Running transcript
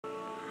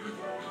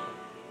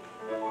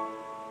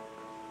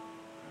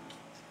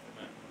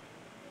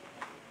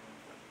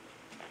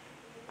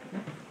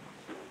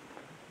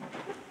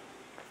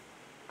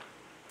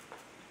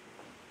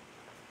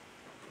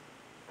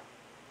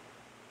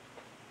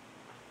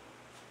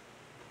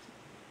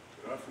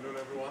Good afternoon,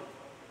 everyone.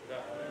 Good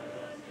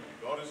afternoon.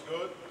 God is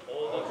good.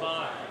 All the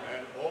time.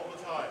 And all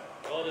the time.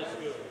 God is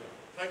good.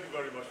 Thank you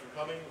very much for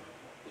coming.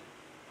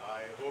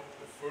 I hope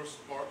the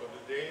first part of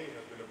the day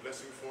has been a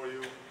blessing for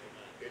you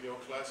in your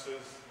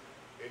classes,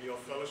 in your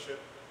fellowship,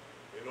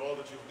 in all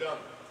that you've done.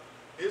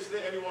 Is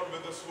there anyone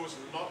with us who is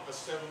not a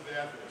Seventh-day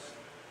Adventist?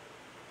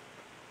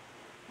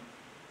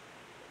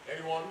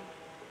 Anyone?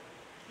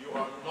 You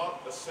are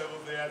not a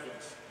Seventh-day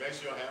Adventist.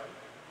 Raise your hand.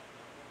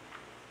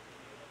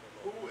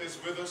 Who is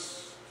with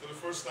us for the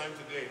first time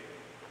today?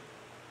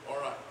 All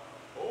right.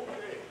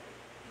 Okay.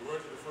 You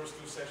weren't in the first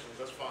two sessions.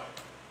 That's fine.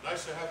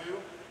 Nice to have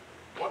you.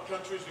 What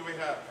countries do we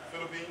have?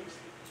 Philippines?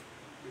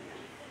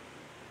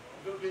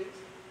 Philippines?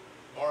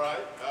 All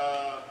right.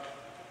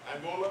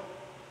 Angola?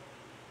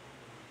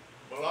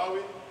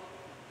 Malawi?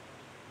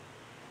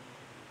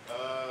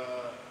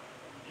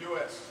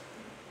 US?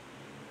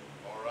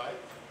 All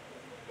right.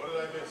 What did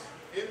I miss?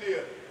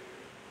 India?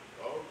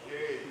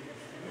 Okay.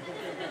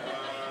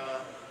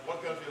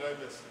 What country did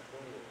I miss?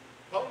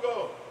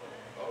 Congo?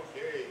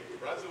 Okay.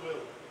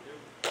 Brazzaville?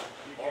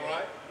 All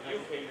right.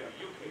 UK.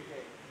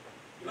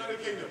 United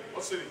Kingdom.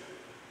 What city?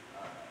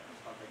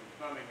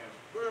 Birmingham.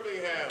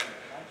 Birmingham.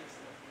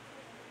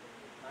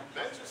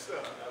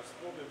 Manchester. I've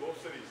spoken in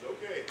both cities.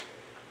 Okay.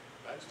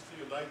 Manchester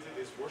United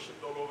is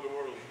worshipped all over the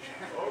world.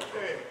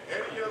 Okay.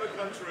 Any other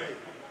country?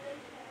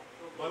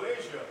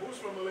 Malaysia. Who's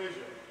from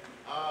Malaysia?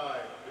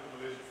 I've been to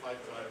Malaysia 5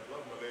 times.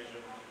 Love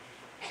Malaysia.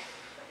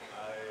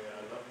 I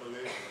love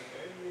Malaysia.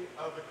 Any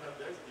other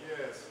countries?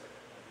 Yes.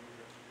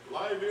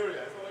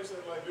 Liberia. I thought I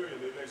said Liberia.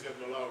 They said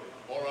Malawi.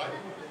 All right.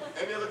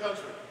 Any other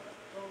country?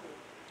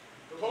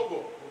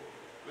 Togo.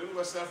 Little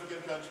West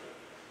African country.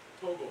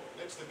 Togo.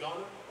 Next to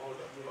Ghana?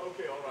 Oh,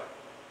 okay, all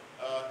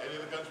right. Any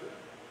other country?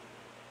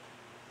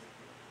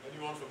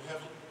 Anyone from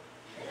heaven?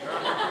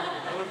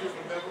 None of you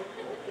from heaven?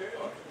 Okay,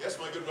 all right. Yes,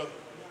 my good brother.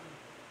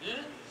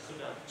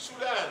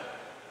 Sudan.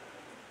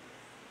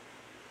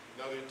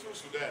 Now there are two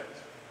Sudans.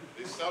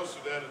 There's South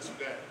Sudan and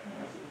Sudan.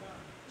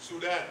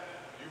 Sudan.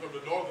 You from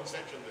the northern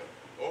section there.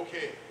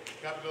 Okay.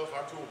 Capital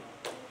Khartoum.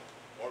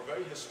 Or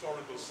very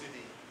historical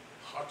city.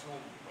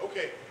 Khartoum.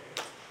 Okay.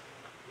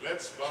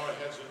 Let's bow our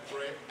heads and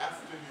pray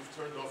after you've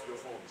turned off your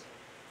phones.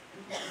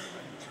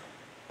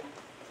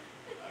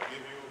 I'll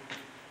give you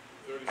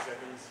 30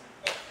 seconds.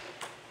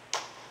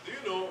 Do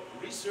you know,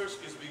 research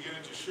is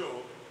beginning to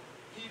show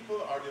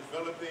people are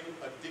developing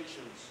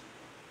addictions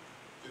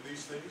to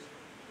these things.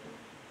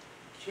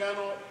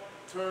 Cannot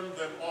turn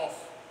them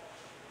off.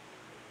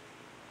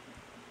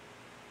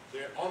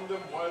 They're on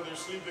them while they're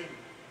sleeping.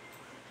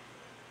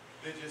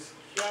 They just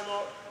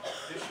cannot,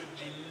 there should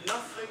be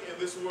nothing in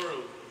this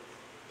world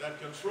that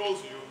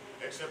controls you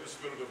except the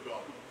Spirit of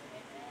God.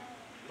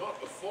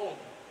 Not a phone.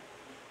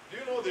 Do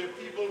you know there are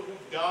people who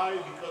die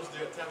because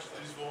they're attached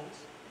to these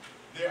phones?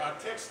 They are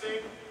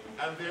texting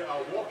and they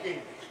are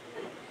walking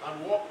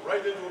and walk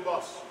right into a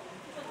bus.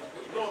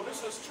 No,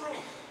 this is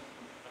true.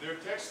 They're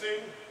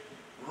texting,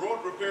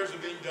 road repairs are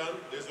being done,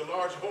 there's a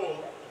large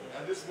hole,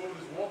 and this woman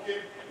is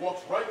walking,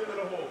 walks right into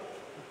the hole.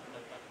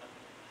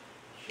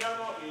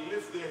 Cannot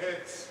lift their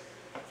heads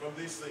from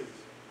these things.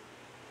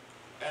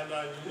 And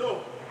I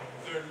know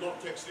they're not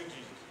texting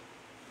Jesus.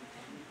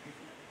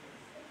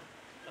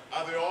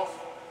 Are they off?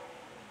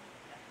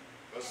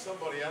 Well,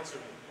 somebody answer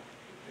me.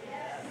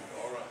 Yes.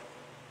 All right.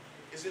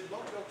 Is it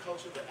not your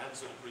culture to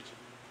answer the preaching?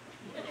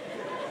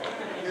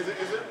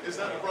 Is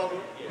that the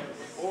problem? Yes.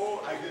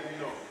 Oh, I didn't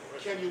know.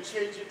 Can you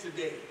change it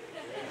today?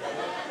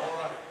 All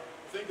right.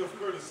 Think of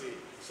courtesy.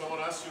 Someone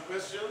asks you a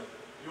question,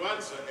 you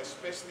answer,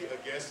 especially a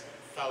guest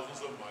thousands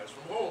of miles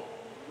from home.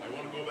 I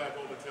want to go back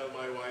home and tell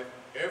my wife,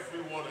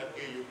 everyone at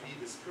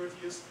AUP is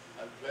courteous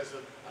and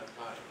pleasant and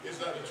kind. Is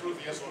that the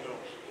truth, yes or no?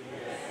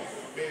 Yes.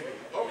 Maybe.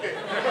 Okay.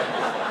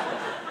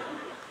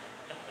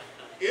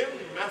 In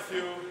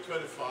Matthew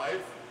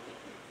 25,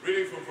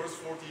 reading from verse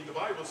 14, the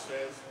Bible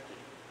says,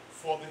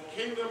 "For the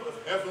kingdom of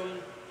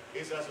heaven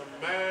is as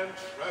a man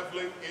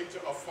traveling into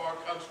a far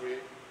country,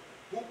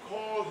 who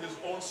called his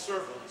own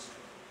servants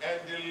and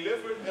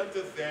delivered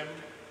unto them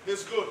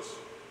his goods."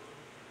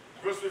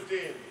 Verse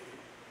 15,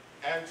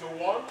 "And to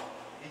one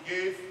he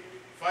gave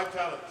 5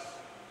 talents,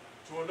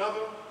 to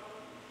another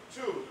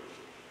 2,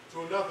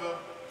 to another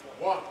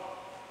 1.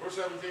 Verse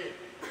 17,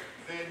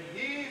 "Then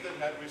he that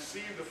had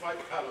received the 5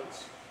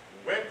 talents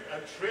went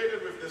and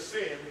traded with the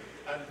same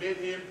and made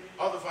him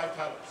other 5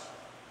 talents.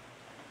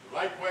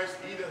 Likewise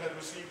he that had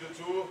received the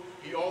 2,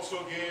 he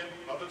also gained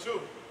other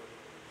 2.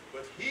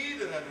 But he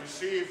that had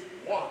received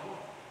 1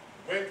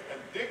 went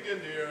and digged in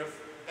the earth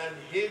and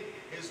hid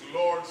his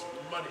Lord's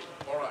money."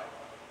 All right.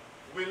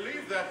 We'll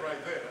leave that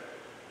right there.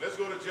 Let's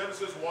go to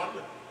Genesis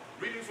 1,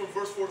 reading from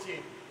verse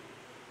 14.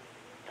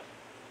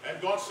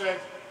 "And God said,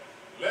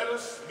 Let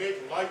us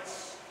make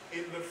lights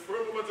in the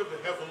firmament of the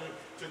heaven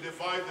to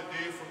divide the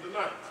day from the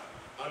night,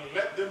 and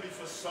let them be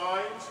for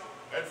signs,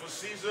 and for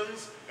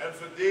seasons, and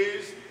for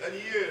days and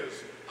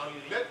years, and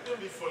let them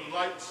be for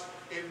lights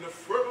in the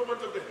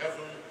firmament of the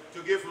heaven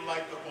to give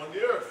light upon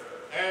the earth.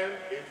 And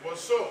it was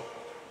so.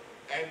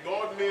 And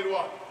God made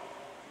what?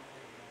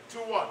 Two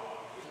what?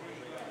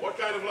 What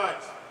kind of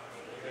lights?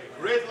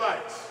 Great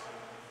lights.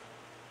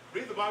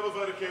 Read the Bible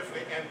very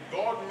carefully. And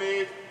God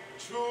made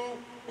two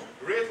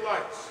great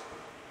lights.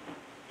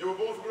 They were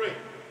both great.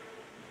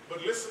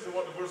 But listen to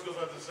what the verse goes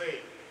on to say.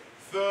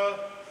 The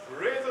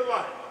greater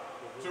light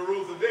to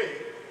rule the day,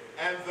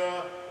 and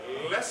the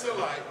lesser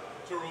light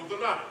to rule the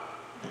night.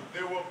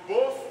 They were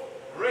both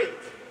great,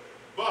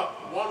 but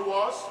one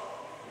was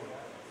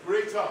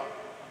greater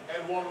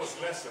and one was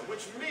lesser,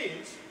 which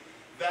means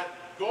that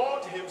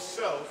God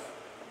himself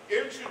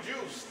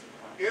introduced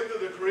into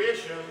the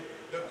creation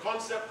the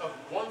concept of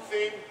one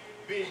thing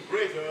being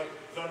greater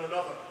than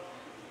another.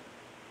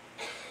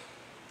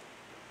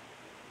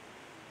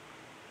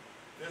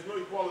 There's no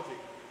equality.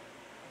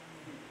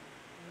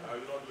 Are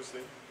you not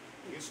listening?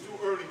 It's too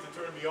early to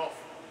turn me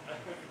off.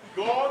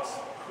 God's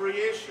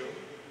creation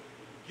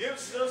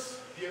gives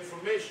us the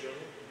information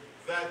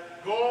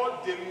that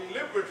God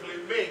deliberately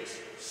makes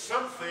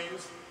some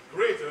things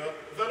greater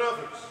than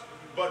others,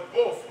 but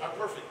both are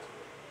perfect.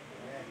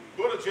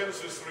 Go to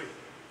Genesis 3.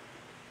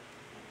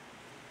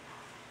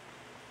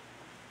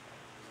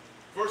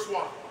 Verse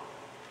 1.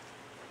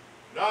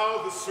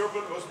 Now the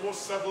serpent was more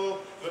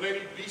subtle than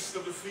any beast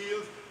of the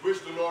field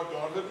which the Lord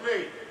God had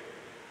made.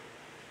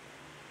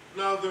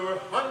 Now there were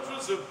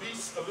hundreds of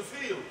beasts of the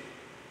field.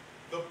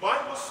 The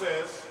Bible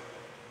says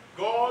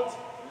God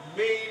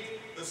made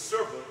the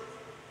serpent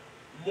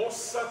more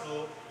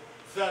subtle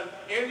than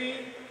any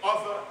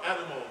other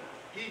animal.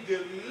 He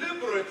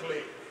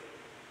deliberately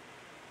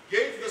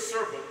gave the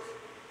serpent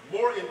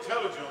more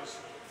intelligence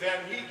than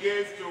he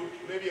gave to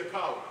maybe a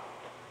cow.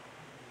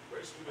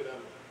 Very stupid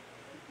animal.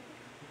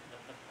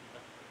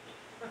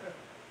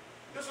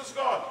 This is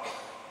God.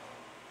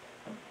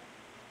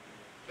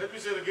 Let me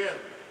say it again.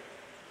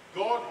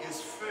 God is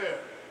fair,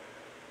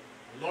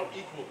 not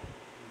equal.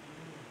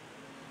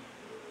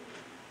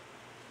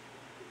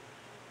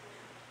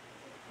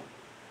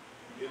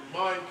 In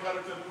Mind,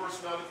 Character, and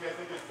Personality, I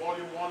think it's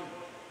volume 1,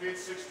 page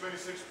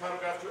 626,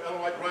 paragraph 2,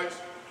 Ellen White writes,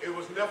 it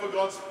was never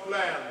God's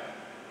plan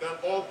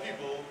that all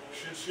people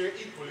should share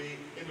equally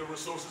in the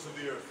resources of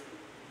the earth.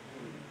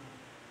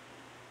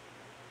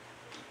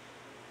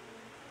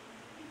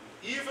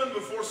 Even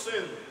before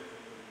sin,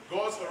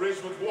 God's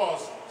arrangement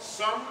was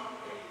some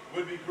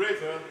would be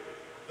greater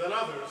than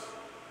others.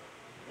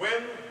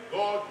 When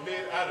God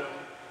made Adam,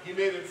 he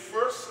made him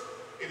first.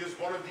 It is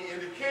one of the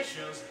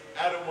indications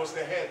Adam was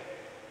the head.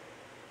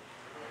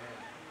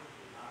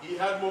 He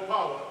had more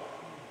power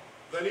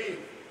than Eve,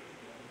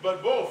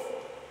 but both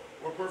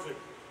were perfect.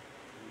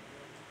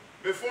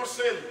 Before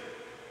sin,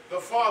 the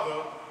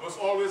Father was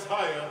always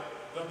higher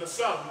than the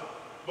Son,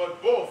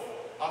 but both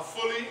are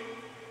fully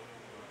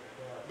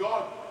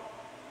God.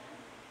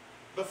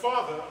 The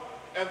Father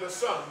and the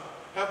Son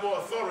have more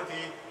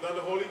authority than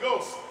the Holy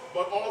Ghost,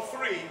 but all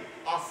three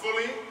are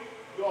fully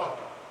God.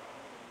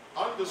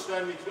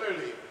 Understand me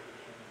clearly.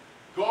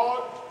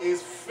 God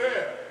is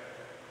fair,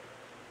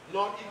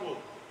 not equal.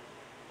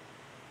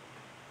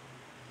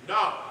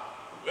 Now,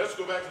 let's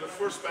go back to the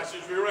first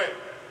passage we read.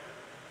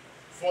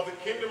 For the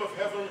kingdom of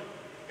heaven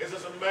is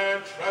as a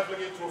man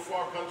traveling into a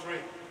far country,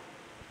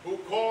 who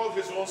called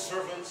his own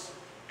servants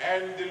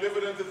and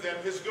delivered unto them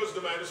his goods.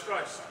 The man is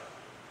Christ.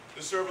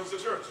 The servants, the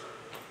church.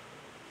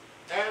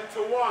 And to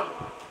one,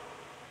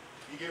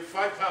 he gave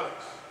 5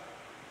 talents.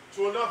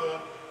 To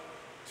another,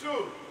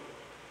 2.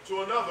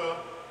 To another,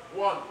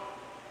 1.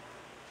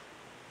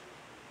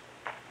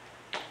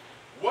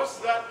 Was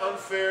that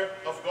unfair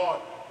of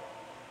God?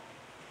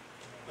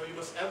 Now you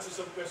must answer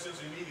some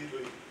questions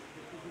immediately.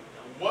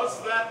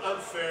 Was that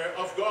unfair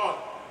of God?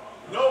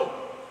 No.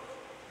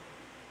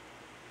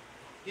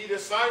 He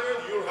decided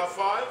you'll have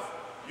 5,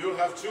 you'll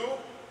have 2,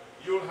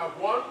 you'll have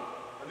 1,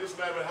 and this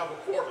man will have a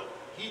quarter.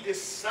 He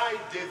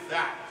decided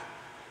that.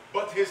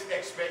 But his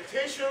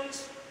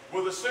expectations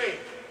were the same.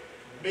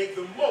 Make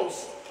the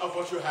most of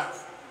what you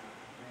have.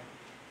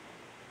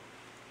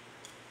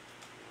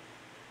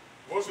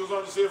 Verse goes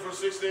on to say, verse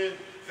 16,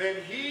 then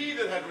he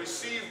that had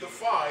received the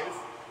 5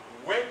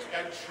 went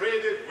and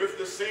traded with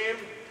the same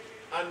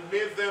and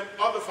made them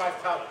other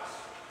 5 talents.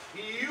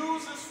 He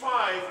uses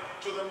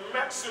 5 to the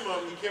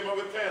maximum. He came up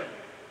with 10.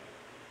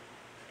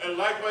 And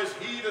likewise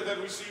he that had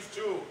received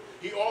 2,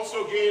 he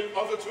also gained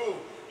other 2.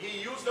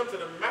 He used them to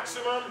the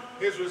maximum.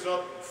 His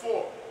result,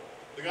 4.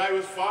 The guy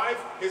with 5,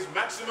 his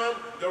maximum,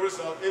 the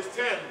result is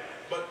 10.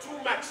 But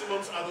 2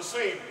 maximums are the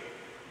same.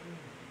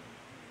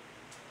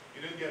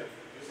 You didn't get it.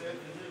 You said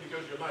it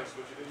because you're nice,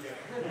 but you didn't get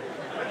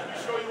it. Let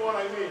me show you what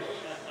I mean.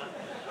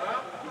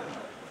 Huh?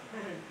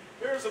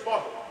 Here's a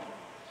bottle.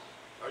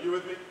 Are you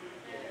with me?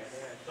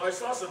 Yes. Now I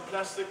saw some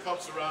plastic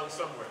cups around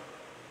somewhere.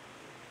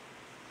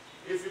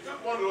 If you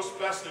took one of those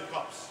plastic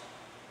cups,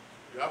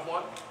 you have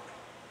one?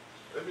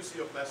 Let me see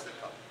your plastic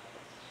cup.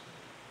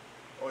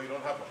 Oh, you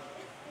don't have one.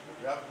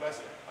 You have a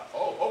plastic.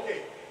 Oh,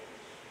 okay.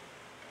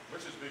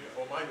 Which is bigger?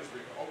 Oh, mine is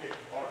bigger. Okay,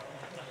 all right.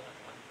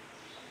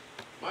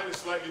 Mine is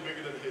slightly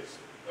bigger than his.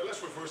 Now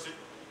let's reverse it.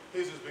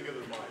 His is bigger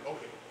than mine.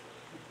 Okay.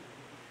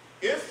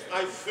 If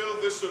I fill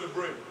this to the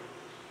brim,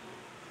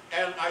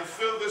 and I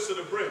fill this to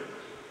the brim,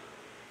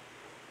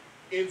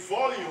 In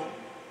volume,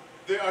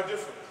 they are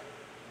different,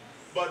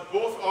 but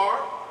both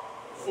are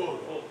full.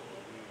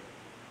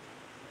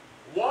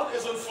 One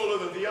isn't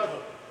fuller than the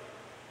other.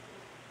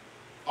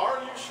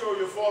 Are you sure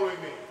you're following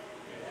me?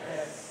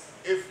 Yes.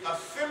 If a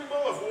thimble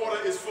of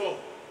water is full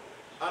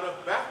and a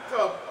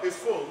bathtub is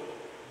full,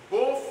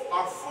 both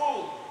are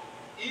full,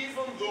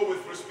 even though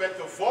with respect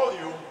to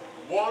volume,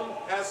 one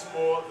has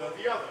more than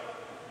the other.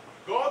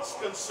 God's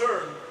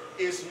concern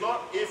is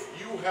not if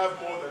you have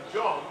more than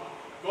John.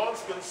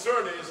 God's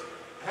concern is,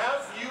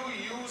 have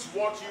you used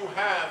what you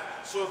have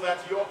so that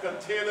your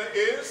container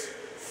is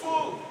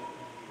full?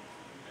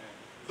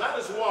 That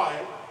is why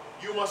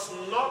you must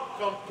not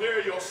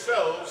compare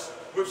yourselves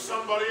with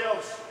somebody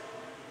else.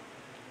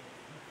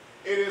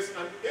 It is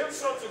an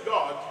insult to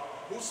God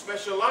who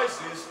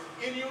specializes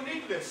in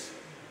uniqueness.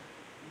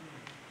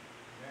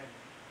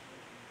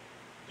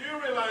 Do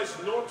you realize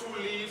no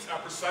two leaves are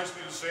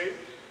precisely the same?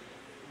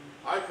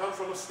 I come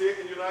from a state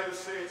in the United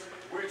States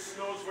where it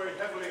snows very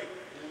heavily.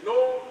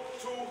 No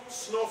two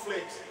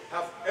snowflakes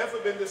have ever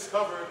been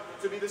discovered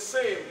to be the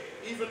same,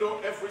 even though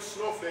every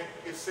snowflake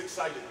is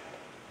six-sided.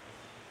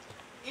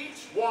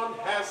 Each one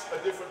has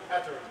a different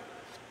pattern.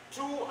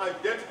 Two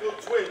identical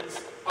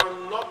twins are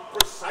not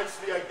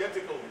precisely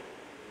identical.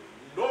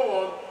 No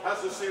one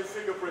has the same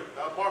fingerprint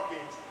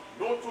markings.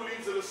 No two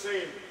leaves are the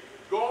same.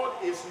 God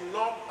is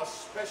not a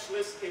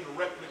specialist in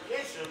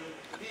replication.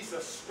 He's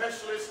a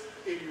specialist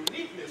in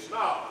uniqueness.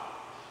 Now,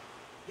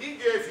 he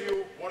gave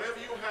you whatever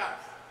you have.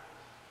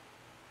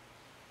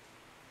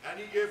 And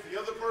he gave the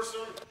other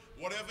person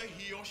whatever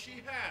he or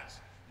she has.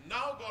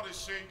 Now God is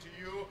saying to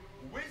you,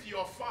 with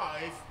your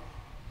 5,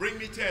 bring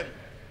me 10.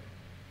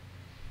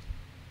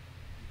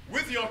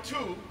 With your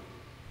 2,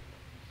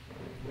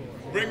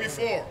 bring me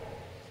 4.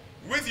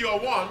 With your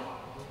 1,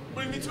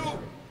 bring me 2.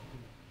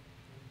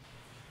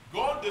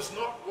 God does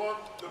not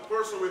want the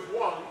person with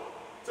 1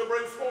 to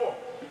bring 4.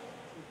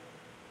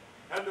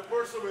 And the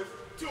person with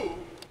 2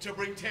 to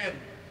bring 10.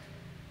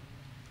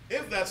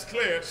 If that's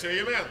clear, say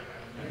amen.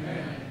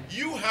 Amen.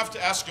 You have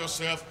to ask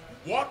yourself,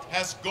 what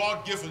has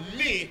God given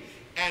me?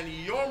 And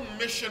your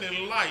mission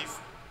in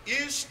life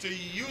is to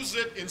use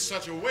it in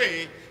such a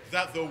way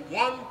that the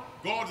one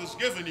God has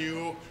given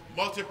you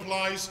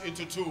multiplies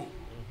into 2.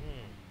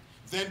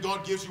 Then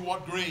God gives you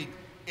what grade?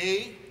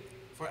 A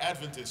for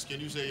Adventist.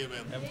 Can you say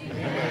amen?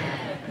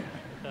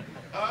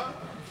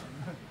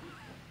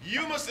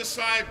 You must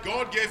decide,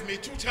 God gave me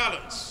 2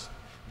 talents.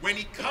 When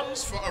he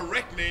comes for a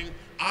reckoning,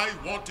 I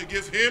want to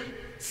give him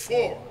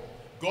 4.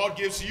 God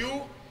gives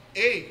you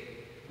A.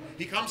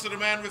 He comes to the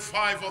man with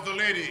 5 or the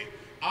lady.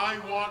 I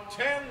want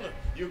 10.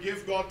 You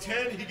give God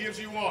 10, he gives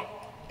you what?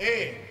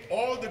 A.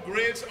 All the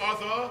grades are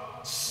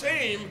the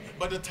same,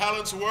 but the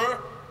talents were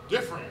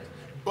different.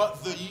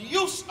 But the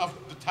use of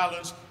the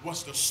talents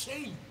was the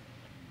same.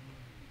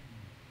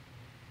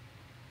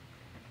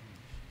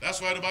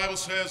 That's why the Bible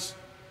says,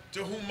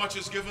 to whom much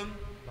is given,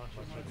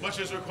 much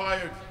is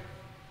required.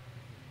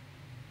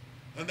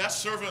 And that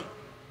servant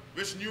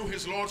which knew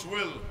his Lord's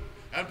will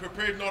and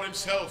prepared not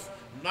himself,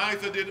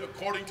 neither did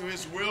according to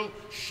his will,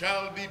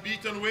 shall be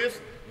beaten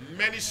with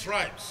many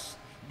stripes.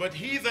 But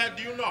he that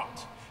knew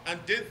not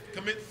and did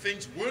commit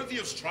things worthy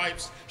of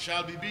stripes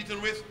shall be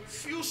beaten with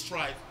few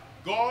stripes.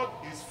 God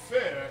is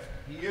fair,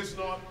 he is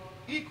not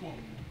equal.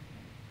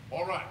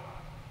 All right.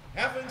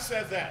 Having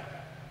said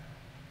that,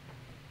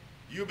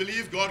 you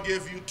believe God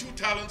gave you 2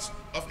 talents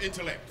of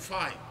intellect.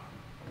 Fine.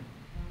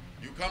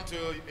 You come to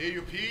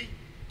AUP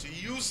to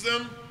use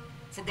them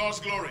for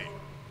God's glory.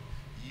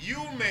 You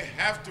may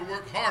have to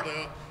work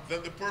harder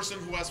than the person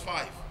who has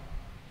 5.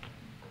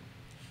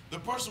 The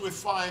person with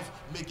 5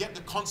 may get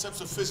the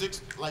concepts of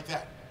physics like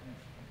that.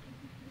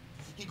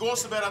 He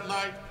goes to bed at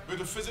night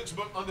with a physics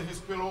book under his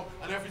pillow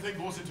and everything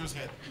goes into his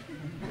head.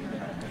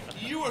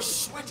 You are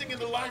sweating in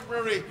the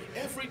library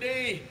every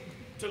day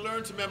to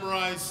learn to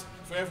memorize.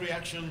 For every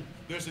action,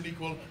 there's an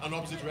equal and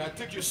opposite reaction. It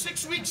took you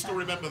 6 weeks to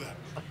remember that.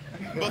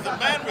 But the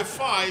man with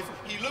 5,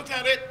 he looked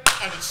at it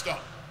and it stuck.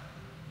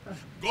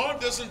 God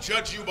doesn't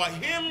judge you by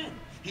him,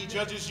 he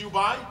judges you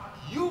by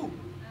you.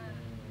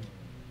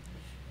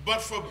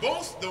 But for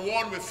both the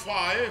one with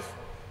 5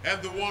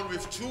 and the one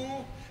with 2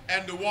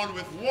 and the one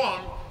with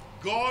 1,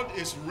 God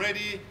is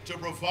ready to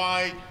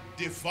provide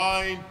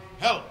divine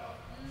help.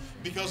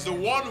 Because the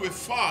one with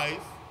 5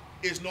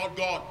 is not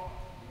God.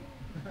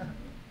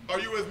 Are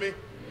you with me?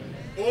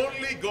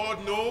 Only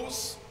God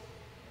knows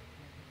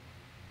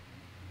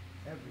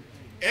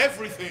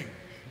everything.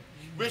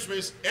 Which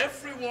means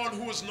everyone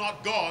who is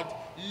not God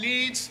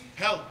needs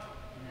help.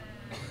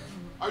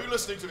 Are you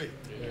listening to me?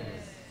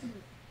 Yes.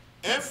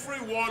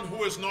 Everyone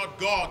who is not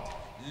God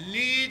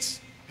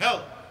needs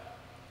help.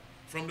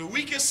 From the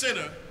weakest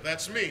sinner,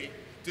 that's me,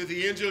 to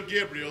the angel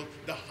Gabriel,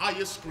 the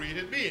highest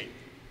created being.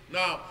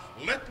 Now,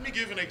 let me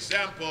give an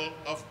example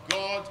of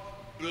God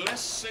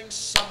blessing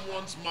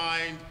someone's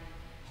mind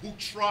who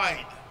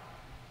tried.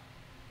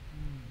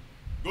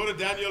 Go to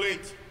Daniel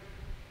 8.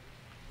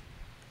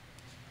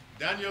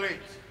 Daniel 8.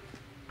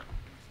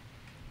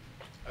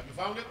 Have you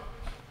found it?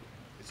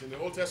 It's in the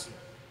Old Testament.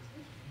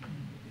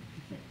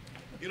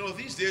 You know,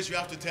 these days you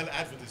have to tell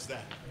Adventists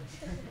that.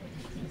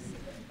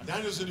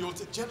 Daniel's in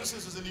the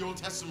Genesis is in the Old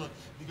Testament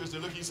because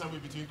they're looking somewhere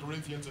between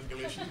Corinthians and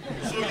Galatians.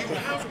 So you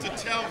have to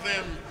tell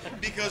them,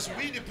 because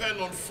we depend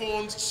on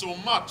phones so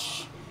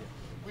much,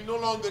 we no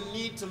longer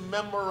need to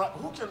memorize.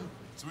 Who can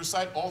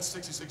recite all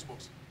 66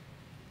 books?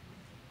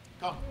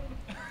 Come.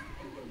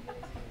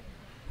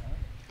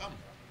 Come.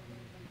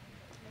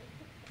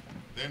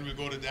 Then we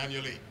go to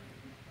Daniel 8.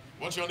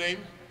 What's your name?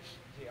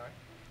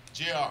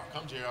 JR.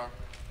 Come, JR.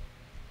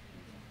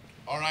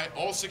 All right,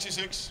 all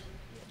 66.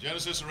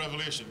 Genesis and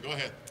Revelation. Go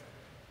ahead.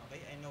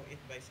 Okay, I know it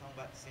by song,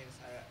 but since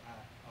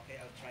okay,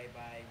 I'll try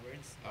by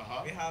words.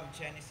 Uh-huh. We have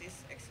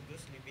Genesis,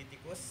 Exodus,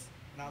 Leviticus,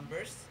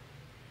 Numbers,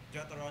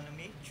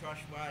 Deuteronomy,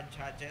 Joshua,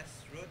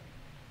 Judges, Ruth,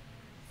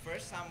 1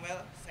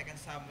 Samuel, 2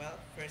 Samuel,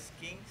 1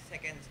 King, 2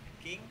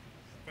 King,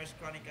 1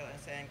 Chronicle, and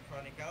 2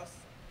 Chronicles.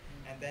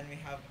 And then we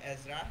have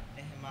Ezra,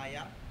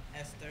 Nehemiah,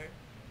 Esther,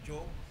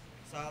 Job,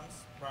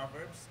 Psalms,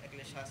 Proverbs,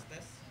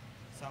 Ecclesiastes,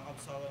 Song of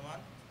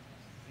Solomon.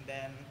 And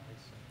then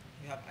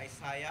we have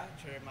Isaiah,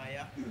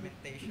 Jeremiah,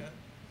 Lamentation,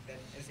 then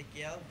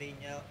Ezekiel,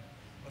 Daniel,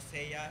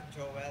 Hosea,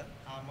 Joel,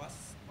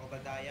 Amos,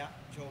 Obadiah,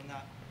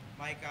 Jonah,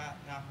 Micah,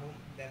 Nahum,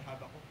 then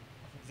Habakkuk,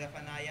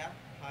 Zephaniah,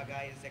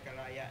 Haggai,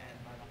 Zechariah, and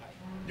Malachi.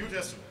 New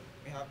Testament.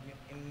 We have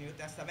in New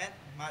Testament,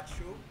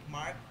 Matthew,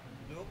 Mark,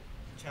 Luke,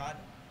 John,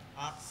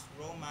 Acts,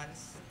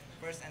 Romans,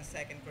 1st and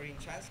 2nd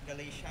Corinthians,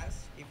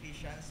 Galatians,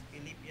 Ephesians,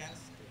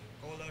 Philippians,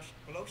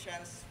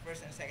 Colossians,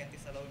 1st and 2nd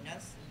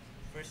Thessalonians,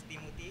 1st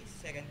Timothy,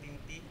 2nd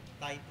Timothy,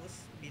 Titus,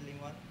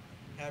 Philemon,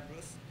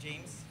 Hebrews,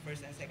 James,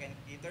 1st and 2nd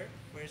Peter,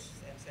 1st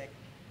and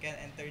 2nd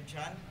and 3rd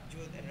John,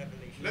 Jude, and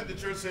Revelation. Let the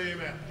church say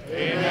amen.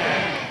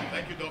 Amen.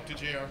 Thank you, Dr.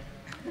 JR.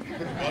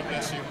 God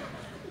bless you.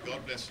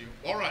 God bless you.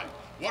 All right.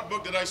 What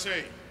book did I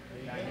say?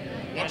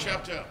 Amen. What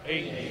chapter?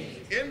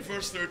 8. In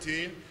verse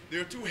 13,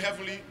 there are two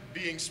heavenly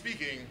beings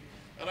speaking.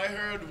 And I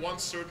heard one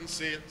certain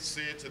saint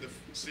say to the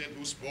saint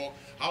who spoke,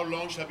 how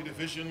long shall be the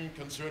vision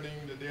concerning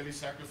the daily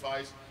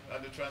sacrifice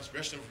and the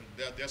transgression of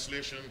the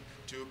desolation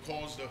to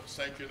cause the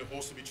sanctuary and the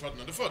host to be trodden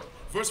underfoot?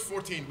 Verse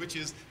 14, which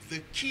is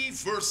the key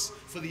verse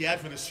for the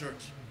Adventist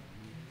church.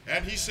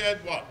 And he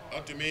said, what?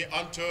 Unto me,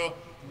 unto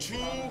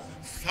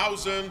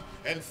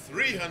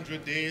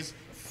 2,300 days,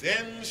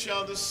 then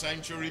shall the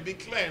sanctuary be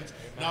cleansed.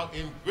 Now,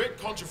 in great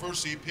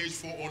controversy, page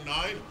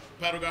 409,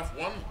 paragraph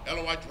 1,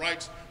 Ellen White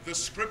writes, the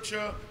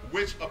scripture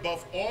which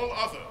above all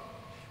other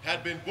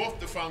had been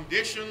both the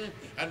foundation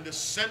and the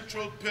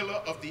central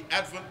pillar of the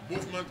Advent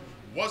movement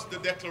was the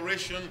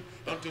declaration,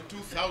 unto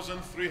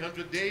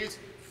 2,300 days,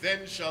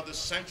 then shall the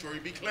sanctuary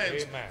be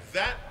cleansed. Amen.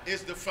 That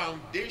is the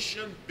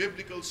foundation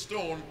biblical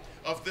stone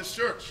of this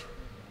church.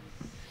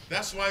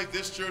 That's why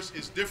this church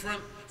is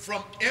different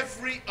from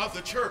every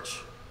other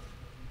church.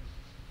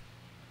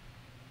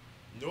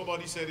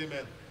 Nobody said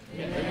amen.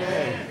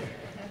 Amen.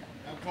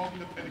 I'm talking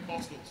to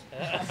Pentecostals.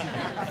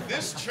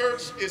 This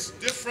church is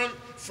different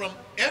from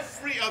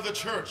every other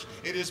church.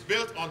 It is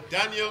built on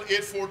Daniel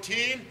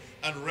 8:14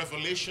 and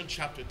Revelation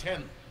chapter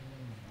 10.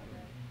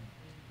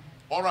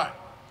 All right.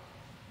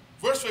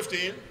 Verse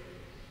 15.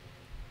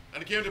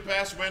 And it came to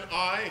pass when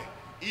I,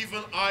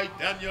 even I,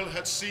 Daniel,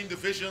 had seen the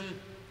vision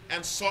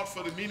and sought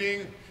for the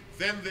meaning,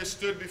 then there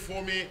stood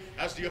before me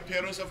as the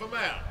appearance of a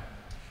man.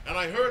 And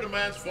I heard a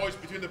man's voice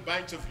between the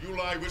banks of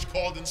Ulai, which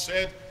called and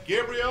said,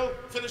 Gabriel,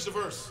 finish the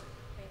verse.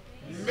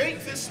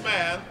 Make this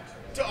man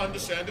to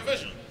understand the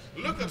vision.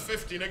 Look at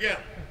 15 again.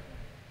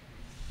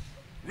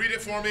 Read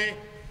it for me.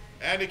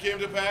 And it came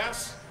to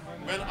pass,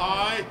 when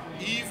I,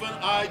 even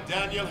I,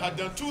 Daniel, had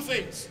done two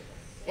things.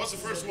 What's the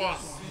first one?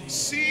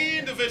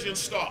 Seeing the vision,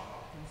 stop.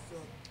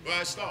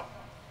 Well, stop.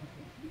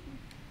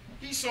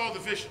 He saw the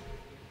vision.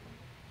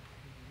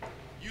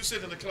 You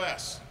sit in the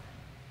class.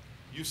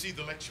 You see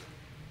the lecture.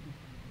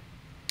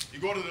 You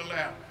go to the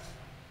lab.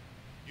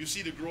 You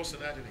see the gross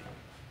anatomy.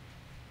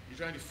 You're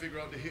trying to figure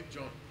out the hip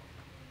joint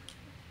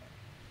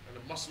and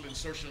the muscle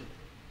insertion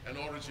and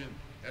origin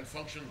and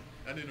function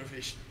and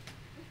innervation.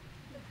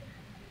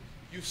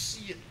 You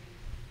see it.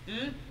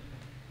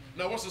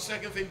 Now what's the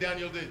second thing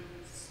Daniel did?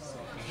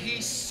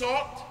 He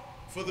sought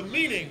for the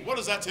meaning. What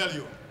does that tell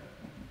you?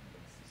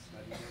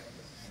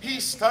 He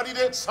studied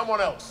it,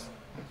 someone else.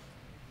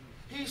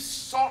 He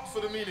sought for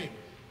the meaning.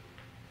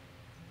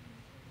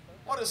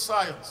 What is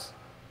science?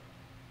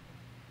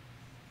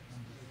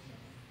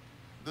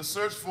 The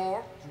search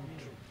for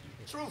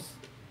truth.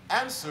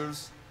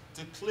 Answers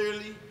to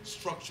clearly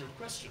structured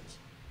questions.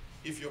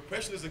 If your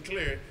question isn't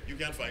clear, you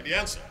can't find the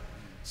answer.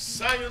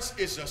 Science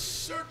is a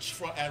search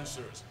for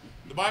answers.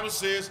 The Bible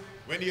says,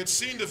 when he had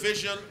seen the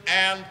vision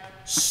and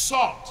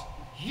sought,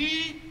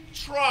 he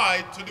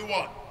tried to do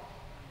what?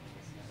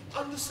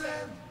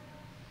 Understand.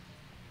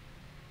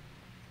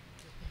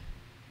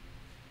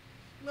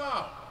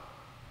 Now,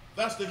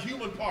 that's the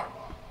human part.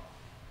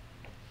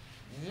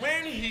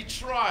 When he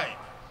tried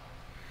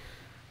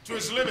to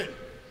his limit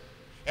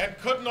and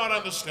could not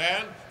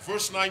understand,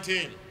 verse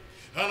 19,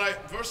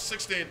 verse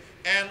 16,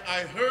 and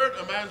I heard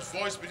a man's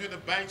voice between the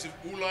banks of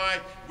Ulai,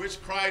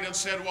 which cried and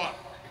said what?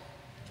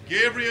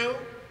 Gabriel,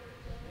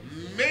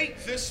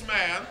 make this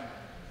man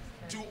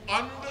to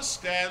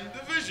understand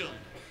the vision.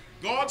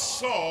 God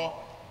saw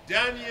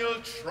Daniel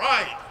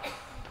tried.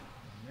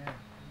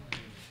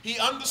 He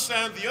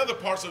understand the other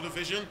parts of the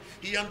vision.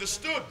 He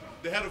understood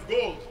the head of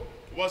gold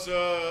was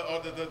or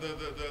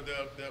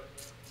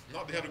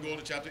not the head of gold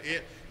in chapter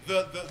 8.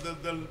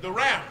 The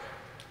ram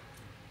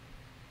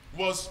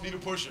was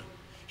Medo-Persia.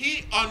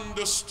 He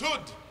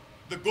understood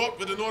the goat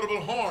with the notable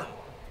horn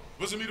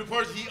was a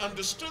Medo-Persia. He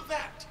understood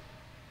that.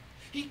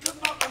 He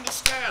could not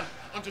understand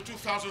until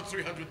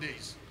 2,300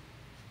 days.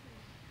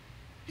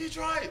 He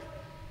tried.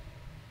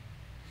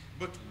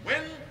 But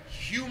when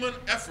human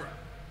effort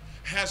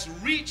has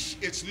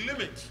reached its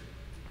limit,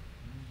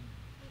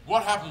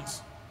 what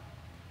happens?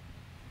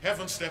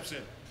 Heaven steps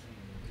in.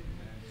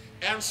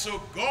 And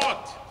so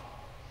God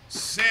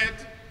said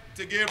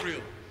to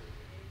Gabriel,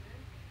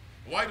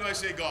 why do I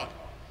say God?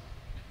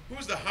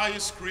 Who's the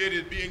highest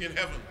created being in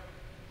heaven?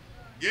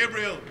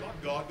 Gabriel,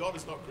 not God. God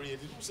is not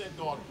created. Who said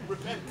God?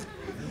 Repent.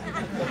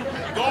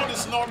 God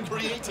is not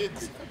created.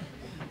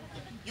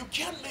 You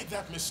can't make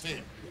that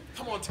mistake.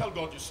 Come on, tell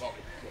God you're sorry.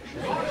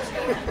 God is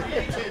not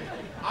created.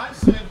 I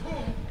said,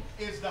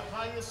 who is the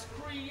highest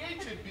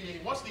created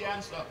being? What's the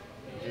answer?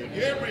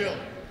 Gabriel.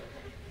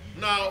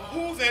 Now,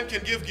 who then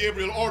can give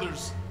Gabriel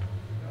orders?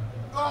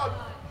 God.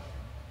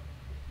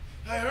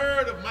 I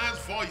heard a man's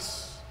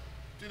voice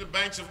to the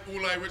banks of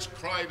Ulai, which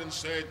cried and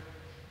said,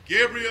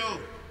 Gabriel,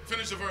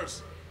 finish the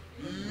verse,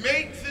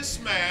 make this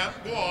man,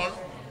 go on,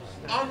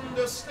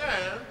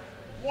 understand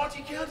what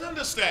he can't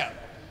understand.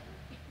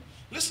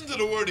 Listen to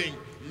the wording,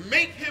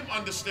 make him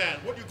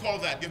understand. What do you call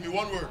that? Give me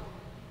one word.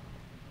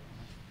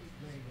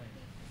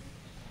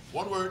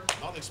 One word,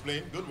 not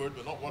explain, good word,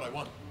 but not what I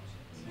want.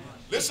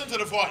 Listen to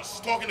the voice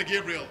talking to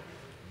Gabriel.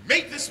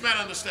 Make this man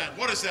understand.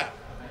 What is that?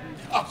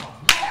 A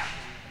command.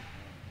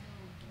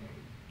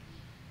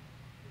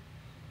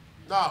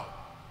 Now,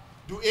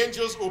 do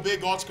angels obey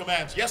God's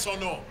commands? Yes or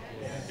no?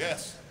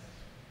 Yes.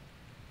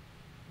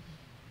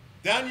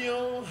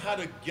 Daniel had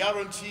a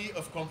guarantee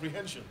of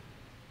comprehension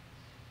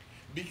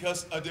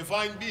because a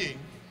divine being,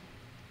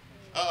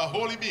 a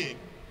holy being,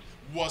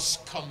 was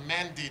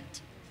commanded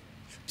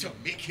to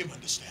make him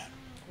understand.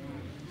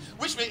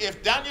 Which means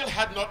if Daniel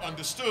had not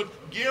understood,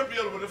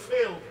 Gabriel would have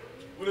failed,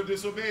 would have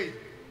disobeyed.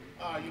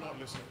 Ah, you're not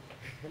listening.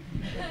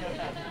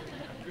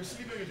 You're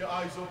sleeping with your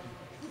eyes open.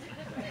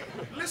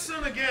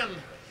 Listen again.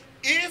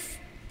 If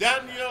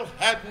Daniel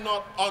had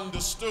not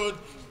understood,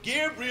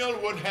 Gabriel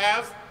would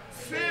have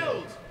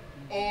failed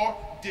or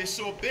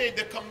disobeyed.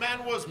 The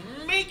command was,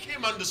 make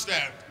him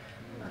understand.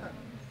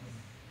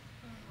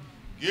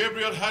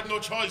 Gabriel had no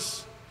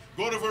choice.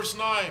 Go to verse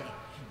 9,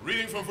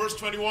 reading from verse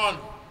 21.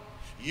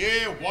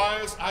 Yea,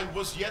 whilst I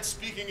was yet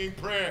speaking in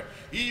prayer,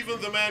 even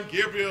the man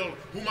Gabriel,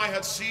 whom I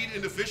had seen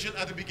in the vision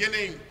at the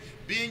beginning,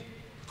 being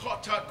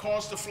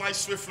caused to fly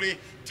swiftly,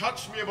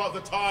 touched me about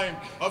the time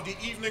of the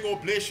evening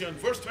oblation.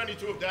 Verse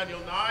 22 of Daniel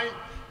 9,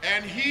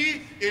 and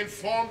he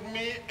informed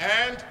me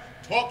and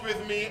talked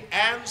with me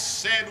and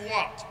said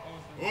what?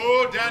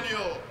 Oh,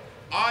 Daniel,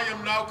 I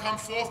am now come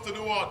forth to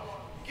do what?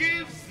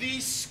 Give thee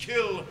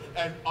skill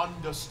and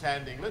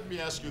understanding. Let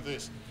me ask you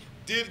this.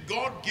 Did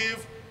God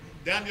give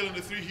Daniel and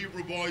the three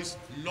Hebrew boys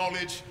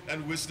knowledge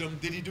and wisdom?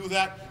 Did he do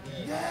that?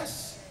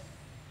 Yes.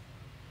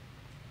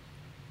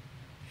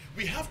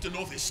 We have to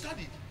know they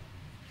studied.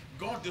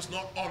 God does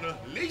not honor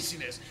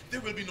laziness.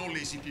 There will be no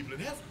lazy people in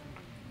heaven.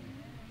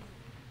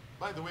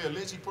 By the way, a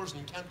lazy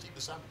person can't keep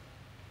the Sabbath.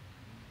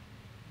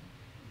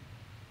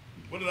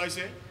 What did I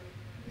say?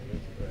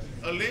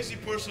 A lazy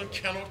person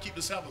cannot keep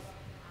the Sabbath.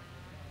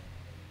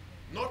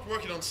 Not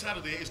working on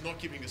Saturday is not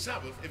keeping the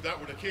Sabbath. If that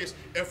were the case,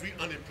 every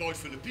unemployed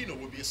Filipino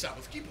would be a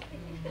Sabbath keeper.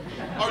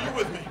 Are you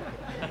with me?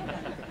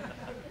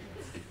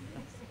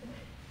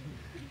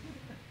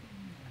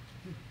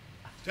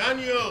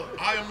 Daniel,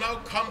 I am now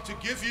come to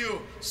give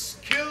you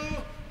skill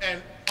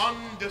and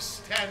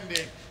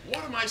understanding.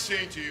 What am I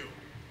saying to you?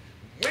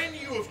 When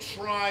you have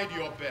tried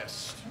your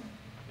best,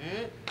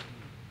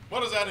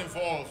 what does that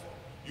involve?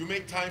 You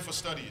make time for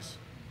studies.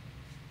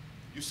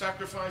 You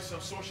sacrifice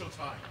some social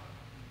time.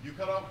 You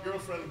cut out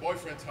girlfriend and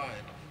boyfriend time.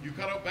 You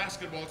cut out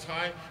basketball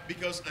time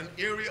because an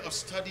area of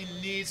study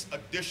needs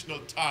additional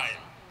time.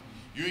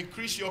 You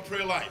increase your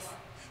prayer life.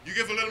 You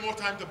give a little more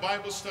time to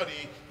Bible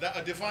study that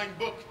a divine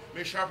book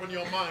may sharpen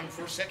your mind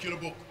for a secular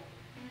book.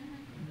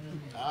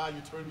 Ah,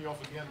 you turned me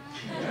off again.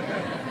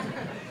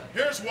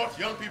 Here's what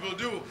young people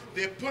do.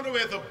 They put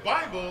away the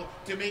Bible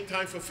to make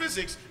time for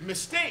physics.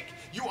 Mistake.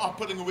 You are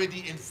putting away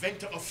the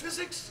inventor of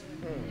physics.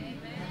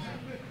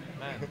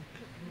 Amen.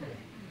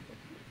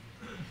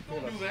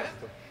 Don't do that.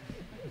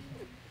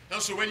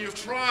 And so when you've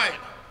tried,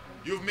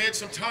 you've made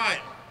some time,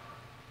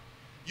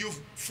 you've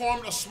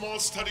formed a small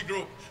study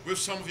group with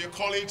some of your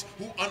colleagues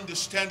who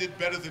understand it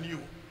better than you.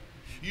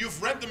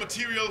 You've read the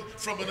material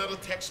from another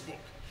textbook.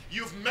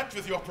 You've met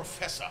with your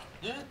professor.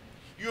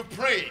 You've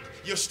prayed.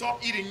 You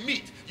stopped eating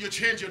meat. You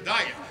changed your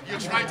diet. You're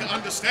trying to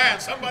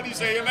understand. Somebody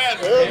say amen.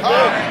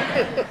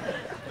 Amen.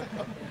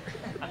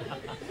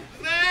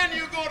 Then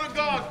you go to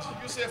God.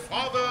 You say,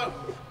 Father,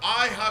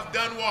 I have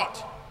done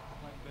what?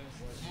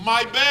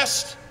 My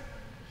best.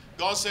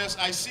 God says,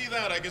 I see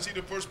that. I can see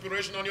the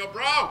perspiration on your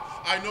brow.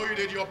 I know you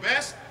did your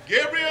best.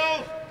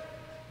 Gabriel,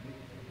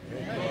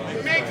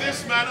 make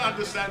this man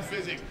understand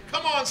physics.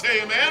 Come on,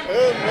 say amen.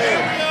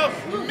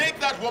 Gabriel, make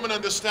that woman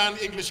understand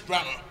English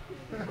grammar.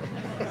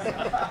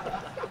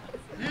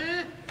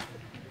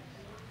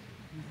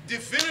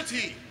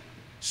 Divinity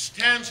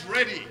stands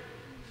ready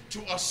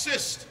to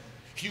assist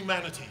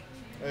humanity.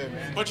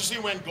 Amen. But you see,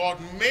 when God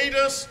made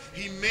us,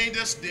 he made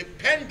us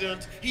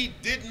dependent. He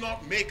did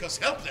not make us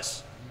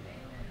helpless.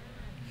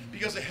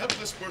 Because a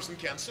helpless person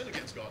can't sin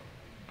against God.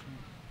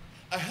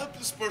 A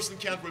helpless person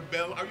can't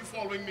rebel. Are you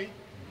following me?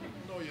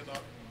 No, you're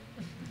not.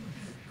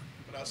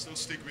 But I'll still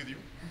stick with you.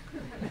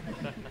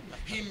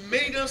 He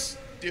made us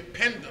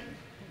dependent.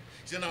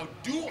 He said, now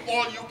do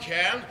all you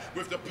can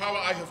with the power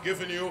I have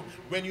given you.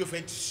 When you've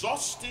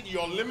exhausted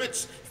your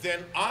limits,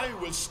 then I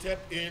will step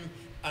in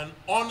and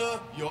honor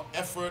your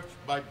effort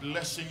by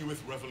blessing you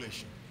with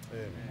revelation.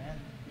 Amen.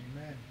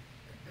 Amen.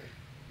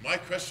 My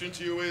question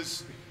to you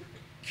is,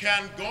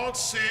 can God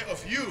say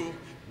of you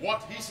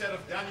what he said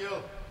of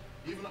Daniel?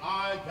 Even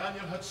I,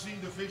 Daniel, had seen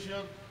the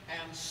vision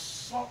and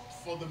sought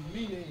for the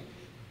meaning.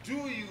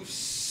 Do you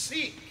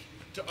seek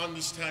to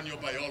understand your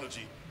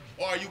biology?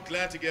 Or are you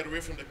glad to get away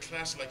from the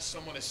class like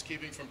someone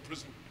escaping from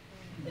prison?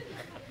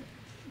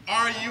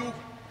 Are you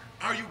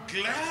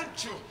glad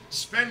to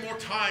spend more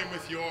time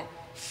with your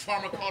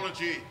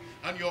pharmacology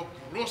and your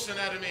gross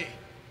anatomy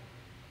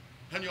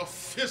and your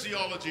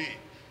physiology,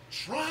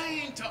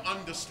 trying to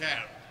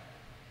understand?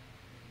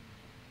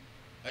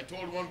 I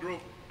told one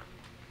group,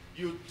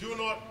 you do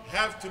not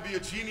have to be a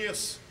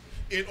genius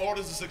in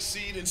order to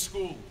succeed in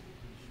school.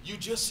 You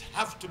just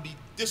have to be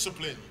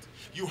disciplined.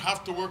 You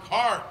have to work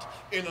hard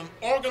in an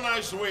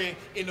organized way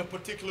in a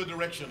particular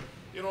direction.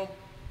 You know,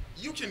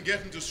 you can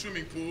get into a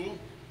swimming pool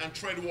and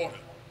tread water.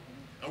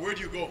 And where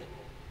do you go?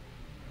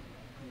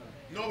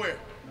 Nowhere.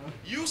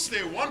 You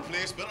stay one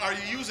place, but are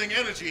you using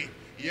energy?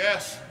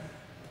 Yes.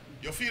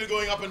 Your feet are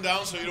going up and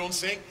down so you don't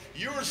sink.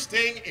 You're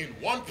staying in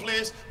one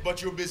place,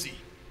 but you're busy.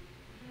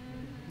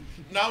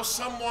 Now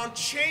someone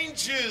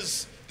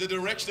changes the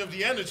direction of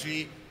the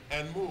energy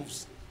and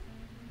moves.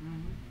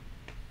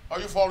 Are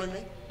you following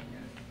me?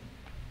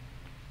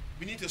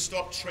 We need to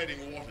stop treading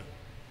water.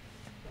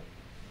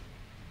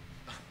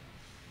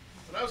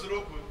 When I was at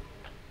Oakwood,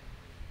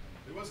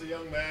 there was a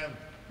young man.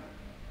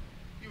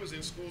 He was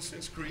in school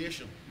since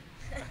creation.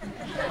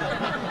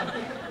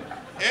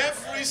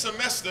 Every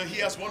semester, he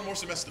has one more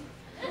semester.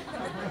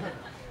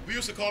 We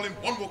used to call him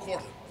one more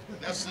quarter.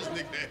 That's his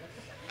nickname.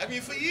 I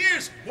mean, for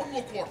years, one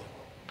more quarter.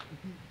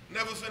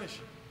 Never finished.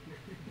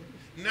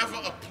 Never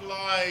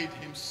applied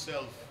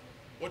himself,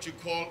 what you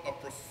call a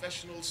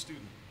professional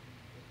student.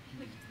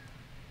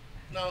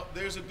 Now,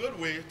 there's a good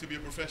way to be a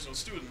professional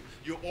student.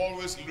 You're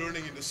always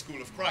learning in the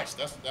school of Christ.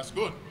 That's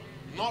good.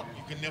 Not,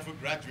 you can never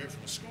graduate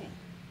from a school.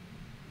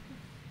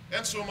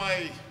 And so,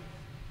 my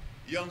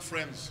young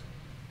friends,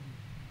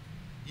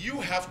 you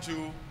have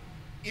to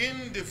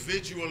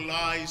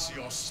individualize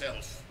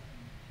yourself.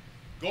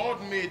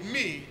 God made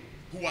me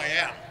who I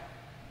am.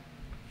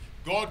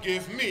 God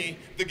gave me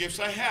the gifts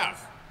I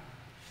have.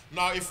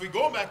 Now, if we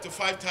go back to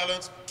 5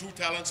 talents, 2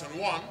 talents, and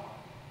 1,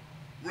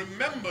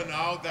 remember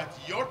now that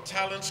your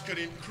talents could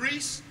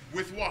increase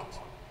with what?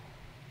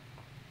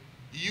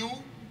 U-S-E.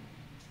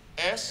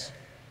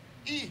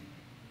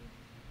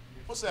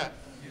 What's that?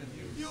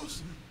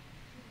 Use.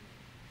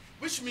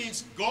 Which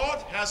means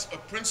God has a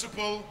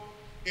principle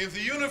in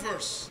the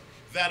universe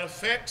that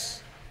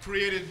affects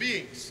created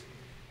beings.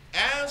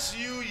 As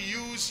you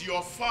use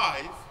your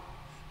 5,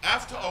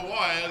 after a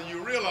while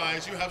you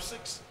realize you have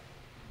 6.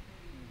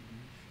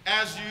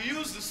 As you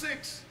use the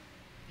 6,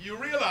 you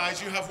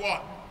realize you have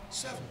what?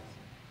 7.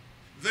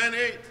 Then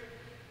 8.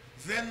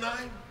 Then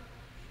 9.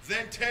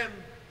 Then 10.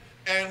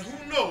 And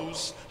who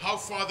knows how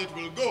far that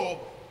will go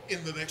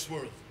in the next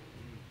world.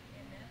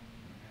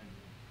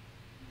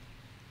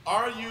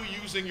 Are you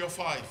using your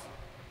 5?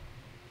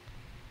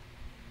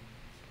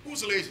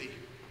 Who's lazy?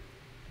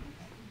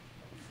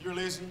 You're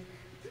lazy?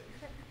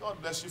 God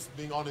bless you for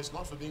being honest,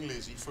 not for being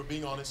lazy, for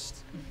being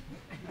honest.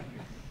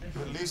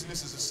 But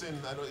laziness is a sin.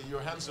 I know you're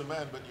a handsome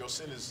man, but your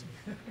sin is,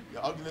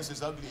 your ugliness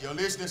is ugly. Your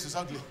laziness is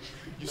ugly.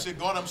 You say,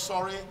 God, I'm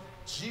sorry.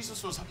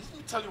 Jesus was, let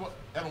me tell you what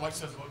Ellen White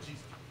says about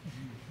Jesus.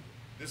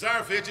 Desire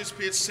of Ages,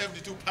 page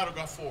 72,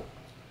 paragraph 4.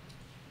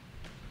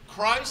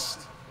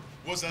 Christ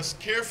was as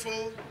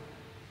careful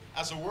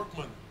as a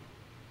workman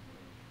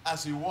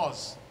as he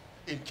was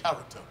in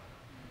character.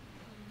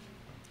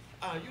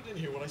 Ah, you didn't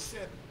hear what I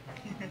said.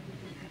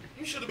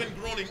 You should have been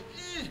groaning.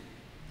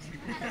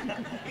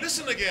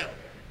 Listen again.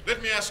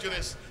 Let me ask you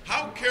this.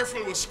 How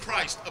careful was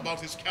Christ about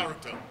his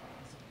character?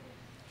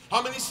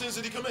 How many sins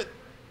did he commit?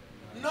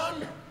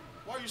 None.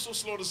 Why are you so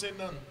slow to say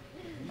none?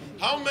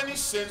 How many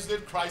sins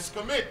did Christ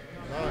commit?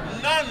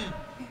 None.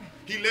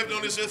 He lived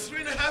on this earth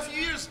 3.5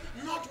 years.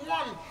 Not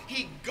one.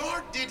 He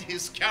guarded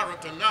his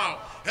character. Now,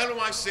 Ellen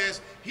White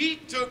says he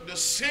took the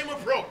same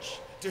approach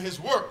to his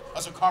work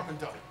as a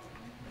carpenter.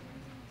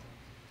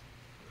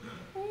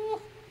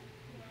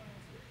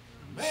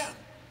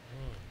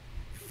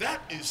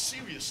 is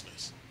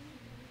seriousness.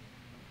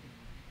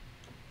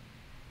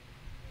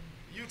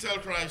 You tell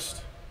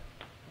Christ,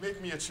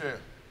 make me a chair.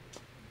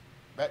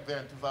 Back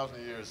then,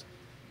 2,000 years.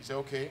 You say,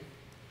 okay,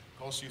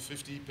 cost you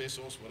 50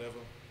 pesos, whatever.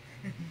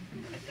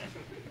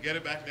 Get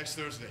it back next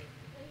Thursday.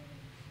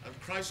 And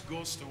Christ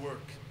goes to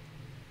work,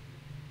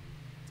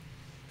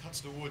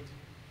 cuts the wood,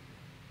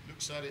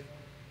 looks at it,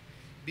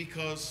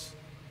 because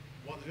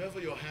whatever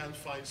your hand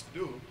finds to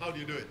do, how do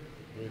you do it?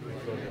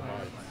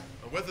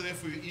 And whether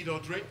if we eat or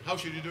drink, how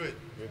should you do it?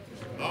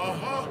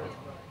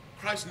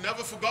 Christ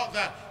never forgot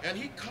that. And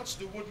he cuts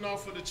the wood now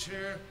for the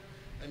chair,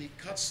 and he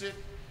cuts it,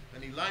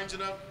 and he lines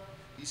it up.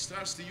 He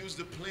starts to use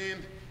the plane,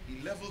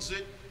 he levels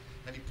it,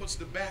 and he puts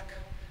the back,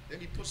 then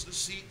he puts the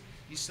seat,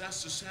 he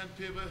starts to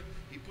sandpaper,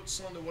 he puts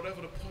on the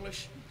whatever to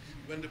polish.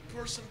 When the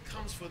person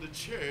comes for the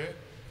chair,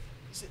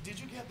 he said, did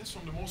you get this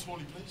from the most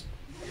holy place?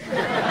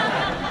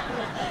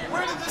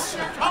 Where did this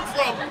chair come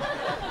from?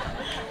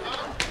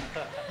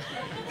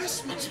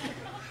 This must be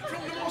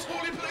from the most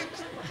holy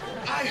place.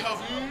 I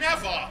have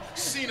never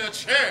seen a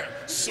chair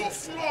so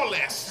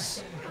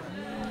flawless.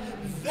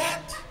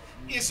 That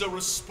is a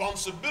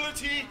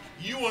responsibility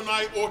you and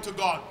I owe to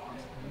God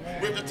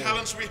with the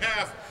talents we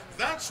have.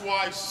 That's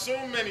why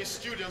so many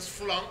students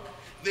flunk.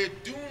 They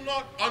do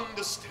not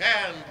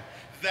understand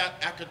that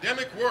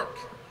academic work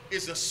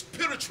is a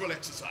spiritual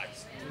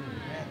exercise.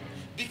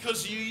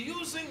 Because you're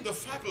using the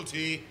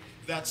faculty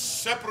that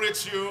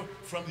separates you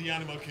from the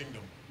animal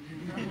kingdom.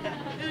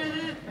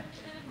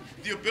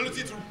 The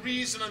ability to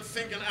reason and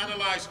think and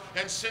analyze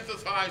and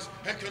synthesize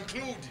and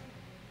conclude.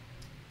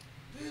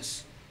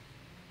 This.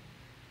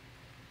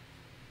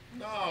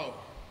 Now,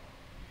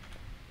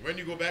 when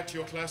you go back to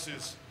your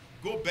classes,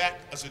 go back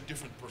as a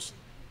different person.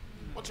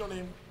 What's your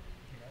name?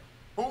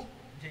 Who?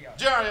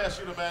 J.R. Yes,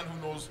 you're the man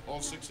who knows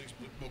all 66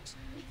 books.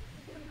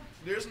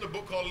 There isn't a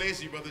book called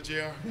Lazy, Brother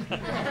J.R.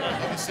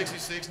 I'll be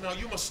 66. Now,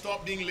 you must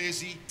stop being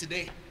lazy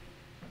today.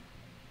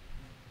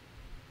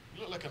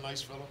 You look like a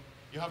nice fellow.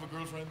 You have a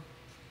girlfriend?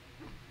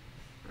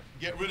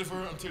 Get rid of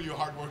her until you're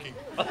hardworking.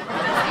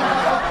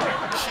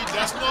 She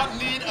does not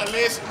need a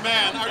lazy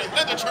man.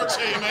 Let the church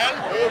say amen.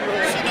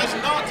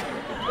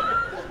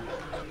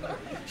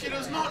 She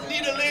does not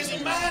need a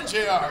lazy man,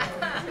 J.R.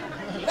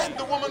 Let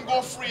the woman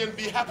go free and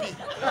be happy.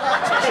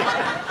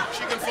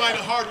 She can find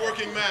a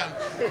hard-working man.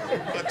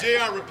 But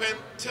J.R., repent.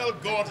 Tell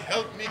God,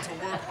 help me to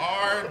work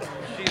hard.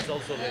 She's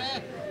also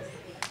lazy.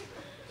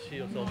 She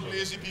is also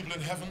lazy people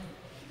in heaven.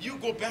 You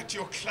go back to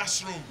your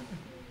classroom,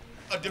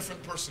 a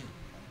different person.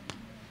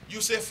 You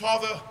say,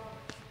 Father,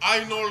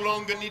 I no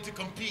longer need to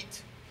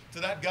compete to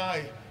that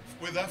guy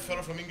with that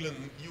fellow from England,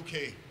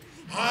 UK.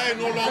 I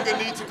no longer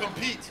need to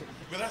compete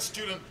with that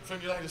student from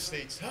the United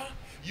States. Huh?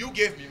 You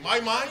gave me my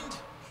mind.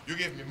 You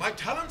gave me my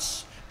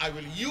talents. I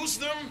will use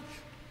them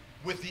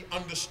with the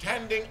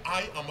understanding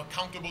I am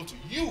accountable to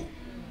you,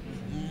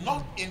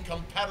 not in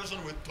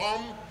comparison with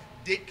Tom,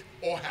 Dick,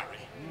 or Harry.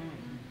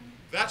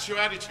 That's your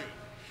attitude,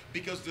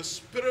 because the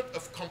spirit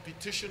of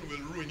competition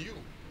will ruin you.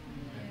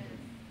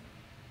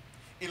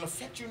 It'll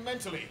affect you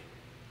mentally,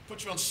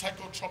 put you on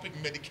psychotropic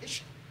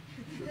medication.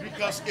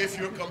 Because if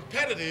you're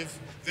competitive,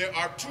 there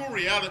are two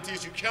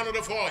realities you cannot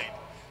avoid.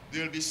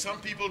 There will be some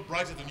people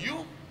brighter than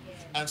you,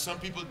 and some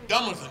people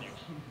dumber than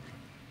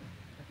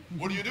you.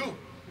 What do?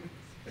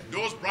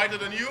 Those brighter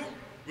than you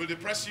will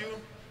depress you.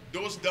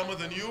 Those dumber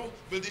than you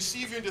will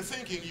deceive you into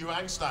thinking you're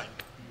Einstein.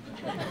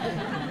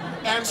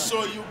 And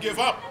so you give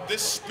up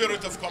this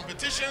spirit of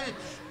competition,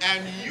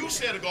 and you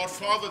say to God,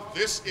 Father,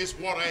 this is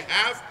what I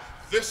have.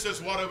 This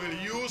is what I will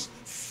use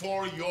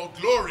for your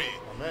glory.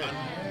 Amen.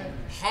 And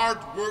hard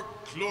work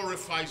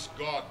glorifies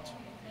God.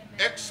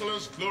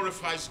 Excellence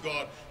glorifies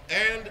God.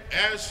 And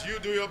as you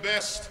do your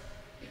best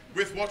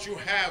with what you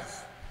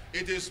have,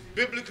 it is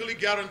biblically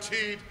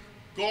guaranteed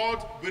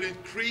God will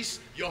increase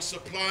your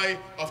supply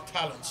of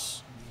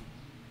talents.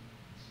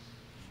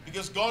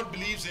 Because God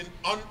believes in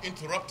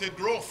uninterrupted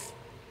growth.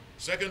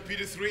 2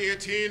 Peter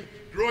 3:18,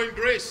 grow in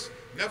grace,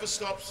 never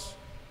stops.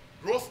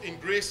 Growth in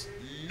grace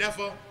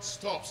never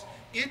stops.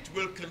 It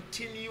will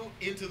continue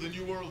into the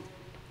new world.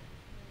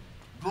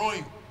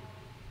 Growing,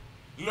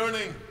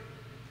 learning,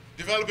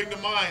 developing the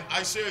mind.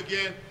 I say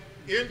again,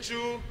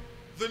 into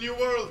the new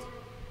world.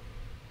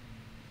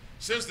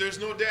 Since there's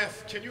no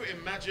death, can you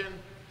imagine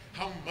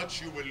how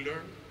much you will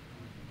learn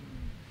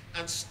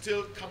and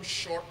still come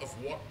short of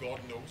what God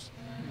knows?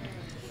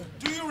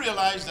 Do you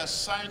realize that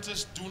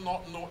scientists do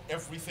not know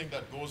everything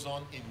that goes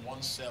on in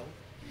one cell?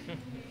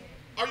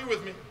 Are you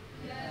with me?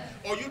 Yes.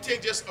 Or you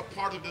take just a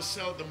part of the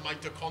cell, the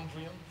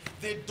mitochondrion.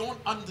 They don't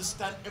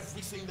understand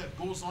everything that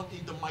goes on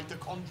in the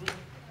mitochondrion.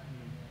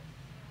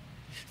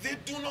 They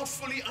do not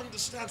fully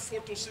understand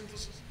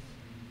photosynthesis.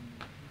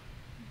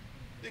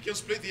 They can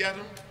split the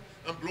atom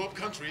and blow up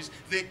countries.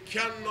 They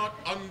cannot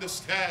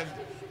understand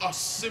a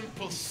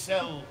simple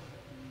cell.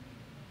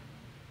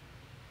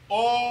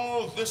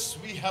 All this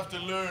we have to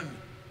learn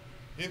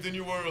in the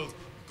new world.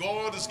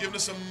 God has given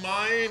us a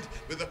mind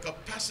with a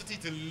capacity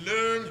to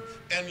learn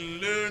and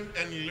learn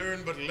and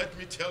learn. But let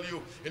me tell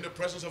you, in the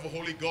presence of a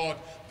holy God,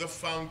 the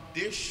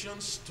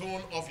foundation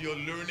stone of your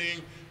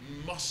learning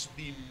must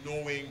be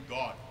knowing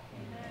God.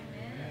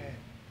 Amen.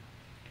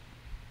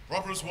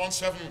 Proverbs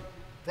 1:7,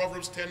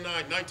 Proverbs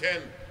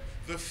 10:9.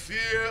 The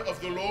fear of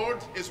the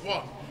Lord is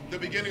what? The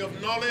beginning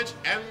of knowledge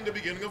and the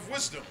beginning of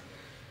wisdom.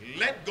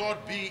 Let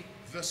God be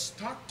the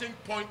starting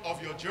point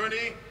of your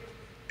journey,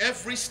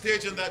 every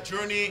stage in that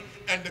journey,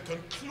 and the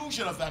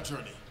conclusion of that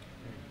journey.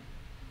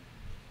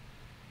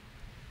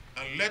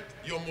 And let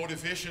your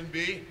motivation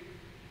be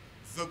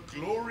the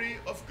glory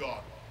of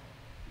God.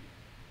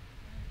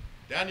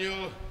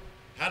 Daniel,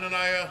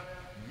 Hananiah,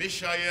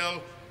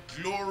 Mishael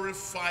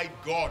glorified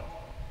God.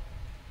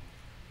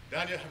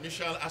 Daniel,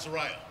 Mishael,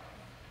 Azariah.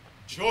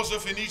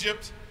 Joseph in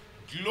Egypt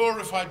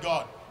glorified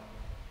God.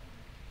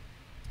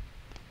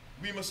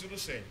 We must do the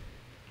same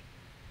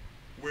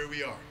where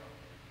we are.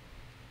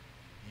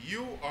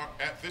 You are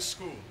at this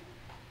school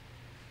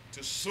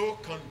to so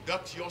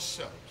conduct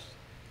yourselves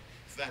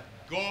that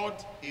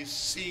God is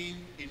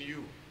seen in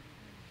you.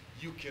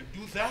 You can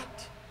do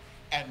that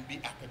and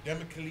be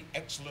academically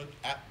excellent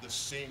at the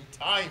same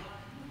time.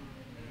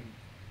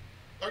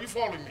 Are you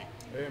following me?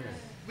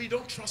 Amen. We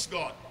don't trust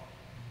God,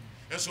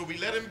 and so we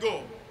let him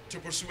go to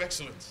pursue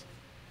excellence.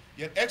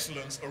 Yet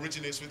excellence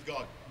originates with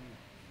God.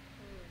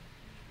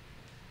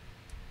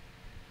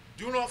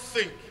 Do not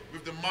think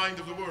with the mind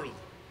of the world.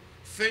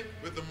 Think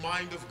with the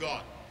mind of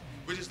God,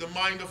 which is the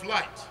mind of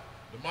light.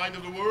 The mind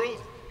of the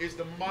world is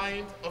the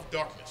mind of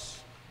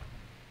darkness.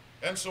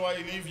 And so I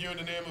leave you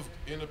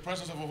in the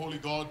presence of a holy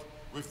God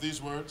with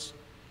these words.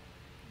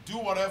 Do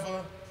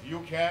whatever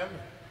you can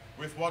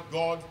with what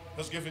God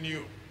has given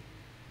you.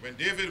 When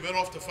David went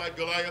off to fight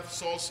Goliath,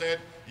 Saul said,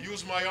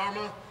 use my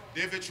armor.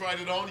 David tried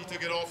it on, he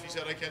took it off, he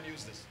said, I can't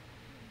use this.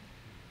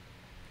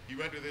 He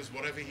went with his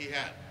whatever he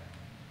had.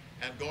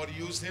 And God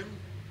used him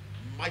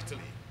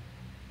mightily.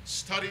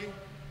 Study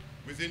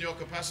within your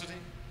capacity.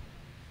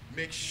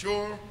 Make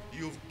sure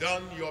you've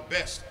done your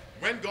best.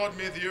 When God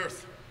made the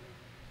earth,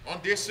 on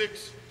day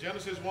 6,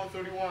 Genesis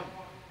 1:31,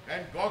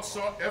 and God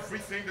saw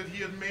everything that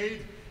he had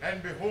made,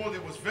 and behold,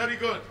 it was very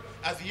good.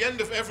 At the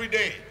end of every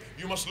day,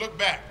 you must look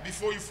back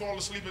before you fall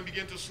asleep and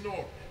begin to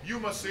snore. You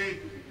must say,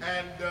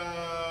 and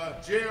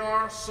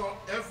JR saw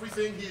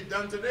everything he had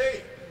done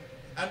today,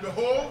 and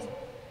behold,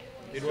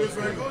 it was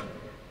very good.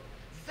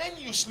 Then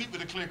you sleep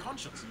with a clear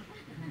conscience.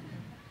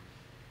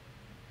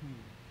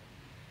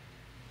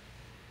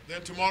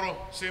 Then tomorrow,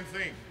 same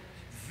thing.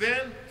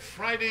 Then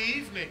Friday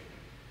evening,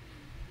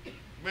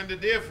 when the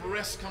day of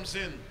rest comes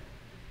in,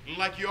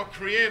 like your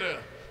creator,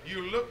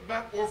 you look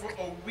back over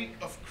a week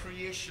of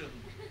creation.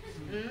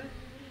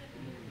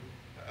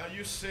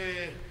 You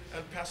say,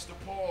 and Pastor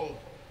Paul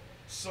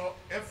saw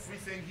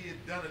everything he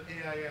had done at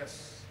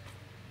AIS.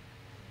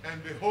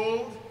 And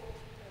behold,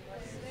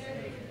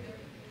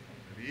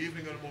 in the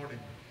evening or the morning,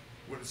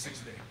 we're the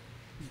 6th day.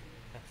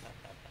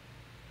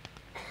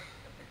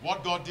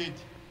 What God did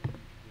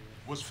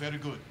was very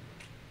good.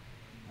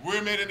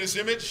 We're made in his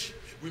image.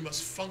 We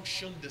must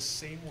function the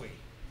same way.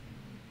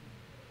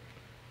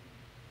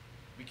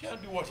 We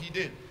can't do what he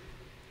did.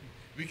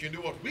 We can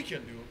do what we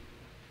can do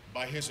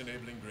by his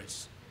enabling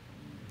grace.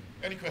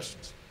 Any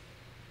questions?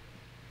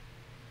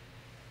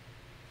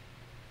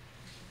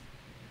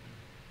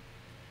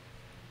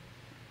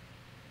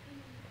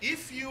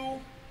 If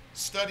you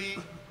study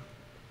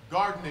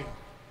gardening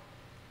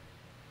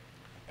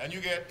and you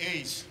get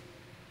A's,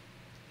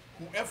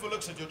 whoever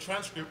looks at your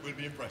transcript will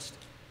be impressed.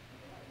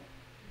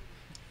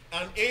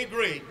 An A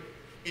grade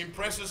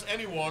impresses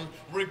anyone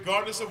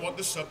regardless of what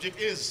the subject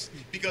is,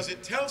 because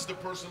it tells the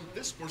person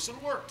this person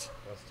worked.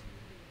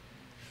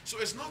 So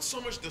it's not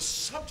so much the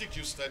subject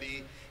you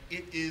study,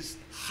 it is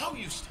how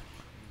you study.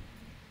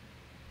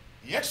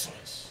 The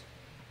excellence.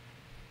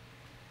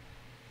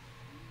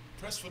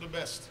 Press for the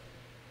best.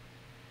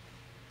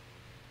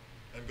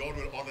 And God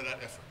will honor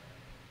that effort.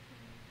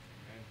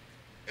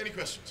 Any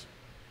questions?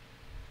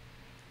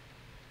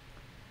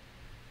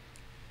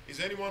 Is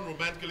anyone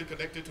romantically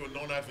connected to a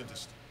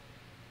non-Adventist?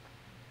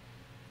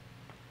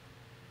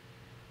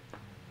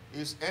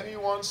 Is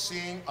anyone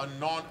seeing a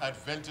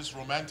non-Adventist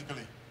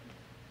romantically?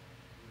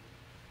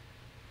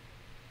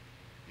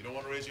 You don't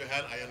want to raise your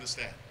hand? I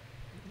understand.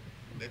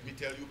 Let me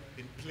tell you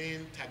in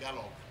plain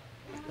Tagalog.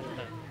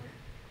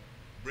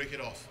 Break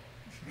it off.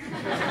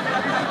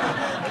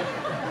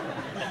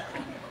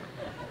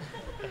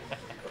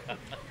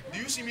 Do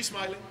you see me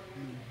smiling?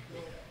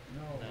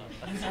 No.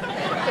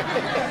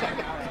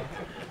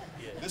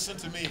 Listen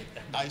to me.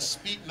 I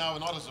speak now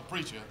not as a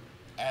preacher,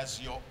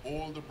 as your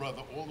older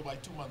brother, older by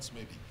 2 months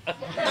maybe.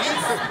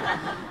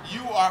 If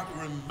you are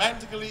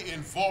romantically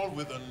involved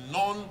with a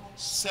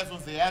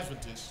non-Seventh-day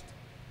Adventist,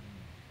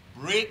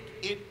 break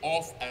it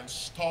off and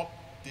stop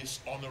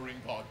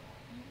dishonoring God.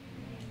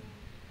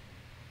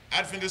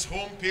 Adventist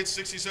Home, page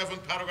 67,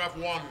 paragraph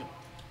 1.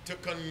 To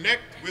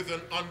connect with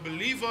an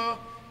unbeliever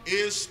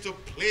is to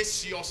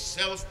place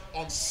yourself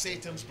on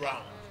Satan's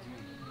ground.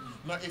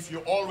 Now, if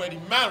you're already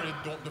married,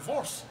 don't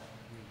divorce.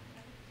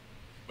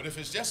 But if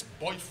it's just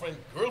boyfriend,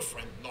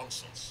 girlfriend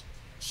nonsense,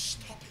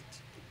 stop it.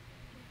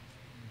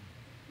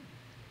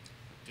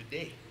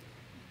 Today.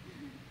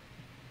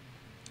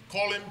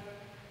 Call him.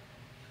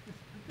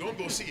 Don't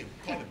go see him.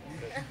 Call him.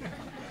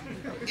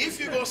 If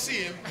you go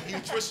see him,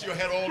 he'll twist your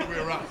head all the way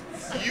around.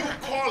 You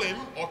call him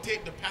or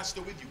take the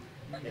pastor with you.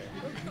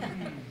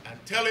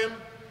 And tell him,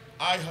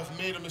 I have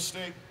made a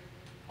mistake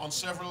on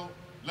several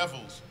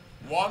levels.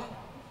 One,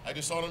 I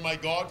dishonored my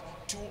God.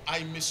 Two,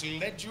 I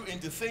misled you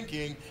into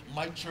thinking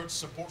my church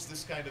supports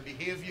this kind of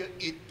behavior.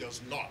 It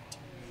does not.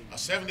 A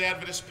Seventh-day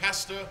Adventist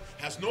pastor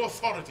has no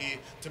authority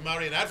to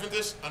marry an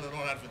Adventist and a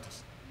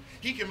non-Adventist.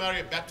 He can marry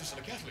a Baptist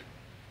and a Catholic.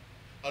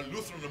 A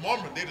Lutheran and a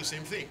Mormon, they're the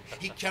same thing.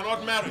 He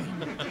cannot marry.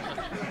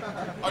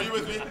 Are you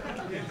with me?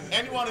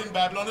 Anyone in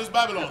Babylon is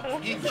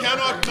Babylon. He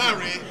cannot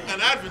marry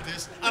an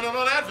Adventist and a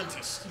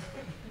non-Adventist.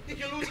 He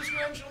can lose his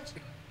credentials.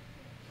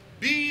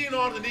 Be ye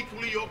not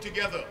unequally yoked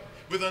together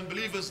with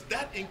unbelievers.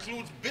 That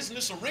includes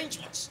business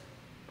arrangements.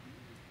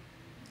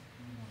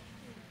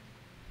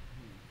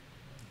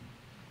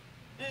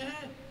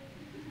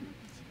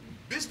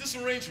 Business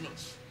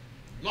arrangements,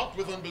 not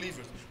with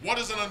unbelievers. What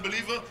is an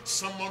unbeliever?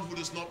 Someone who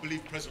does not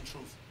believe present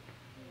truth.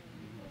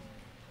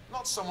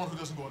 Not someone who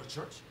doesn't go to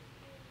church.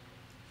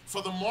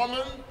 For the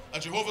Mormon, a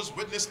Jehovah's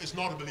Witness is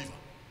not a believer.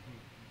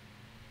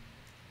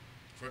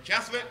 For a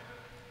Catholic,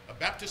 a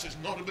Baptist is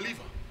not a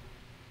believer.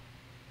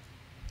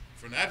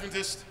 For an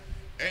Adventist,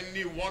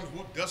 anyone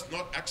who does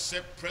not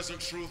accept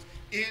present truth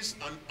is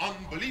an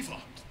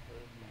unbeliever.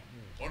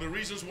 One of the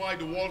reasons why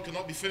the wall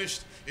cannot be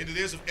finished in the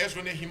days of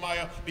Ezra and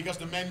Nehemiah, because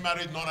the men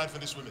married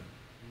non-Adventist women.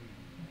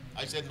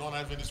 I said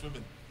non-Adventist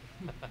women.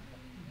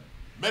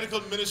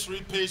 Medical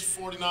Ministry, page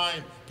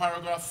 49,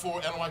 paragraph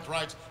 4, Ellen White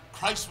writes,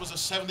 Christ was a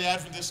Seventh-day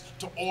Adventist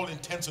to all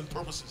intents and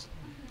purposes.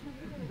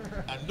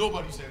 And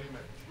nobody said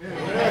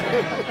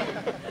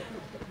amen.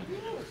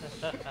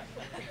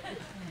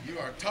 You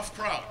are a tough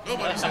crowd.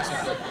 Nobody says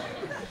amen.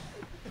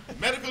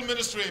 Medical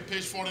Ministry,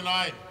 page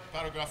 49,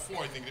 paragraph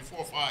 4, I think, 4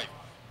 or 5.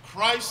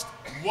 Christ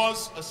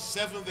was a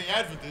Seventh-day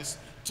Adventist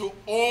to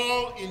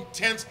all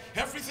intents.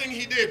 Everything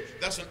he did,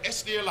 that's an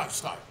SDA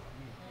lifestyle.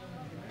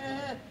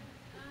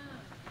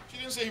 She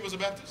didn't say he was a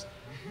Baptist,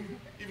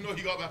 even though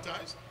he got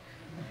baptized.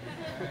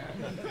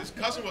 His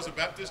cousin was a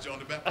Baptist, John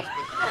the Baptist.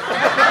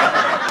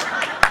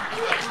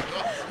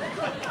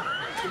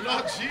 But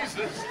not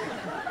Jesus.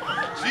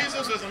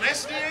 Jesus was an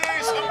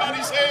SDA.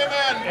 Somebody say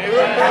amen.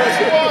 Yes,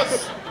 he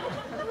was.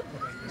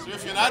 So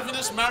if you're an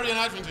Adventist, marry an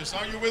Adventist.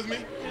 Are you with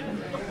me?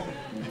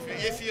 If you're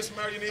an atheist,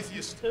 marry an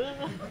atheist.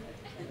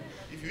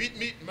 If you eat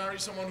meat, marry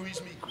someone who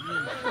eats meat.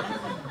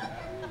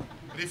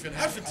 But if you're an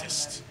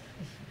Adventist,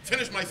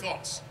 finish my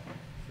thoughts.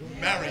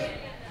 Marry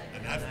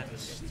an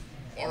Adventist.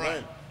 All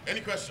right. Any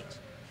questions?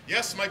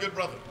 Yes, my good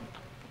brother.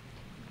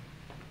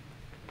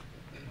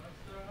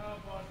 How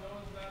about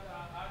those that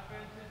are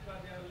Adventists,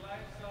 but their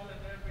lifestyle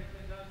and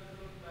everything doesn't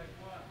look like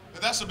what?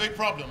 But that's a big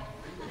problem.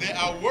 They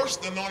are worse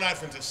than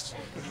non-Adventists.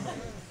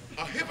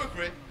 A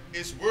hypocrite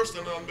is worse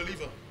than an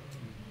unbeliever.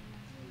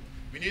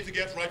 We need to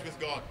get right with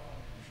God.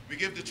 We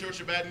give the church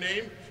a bad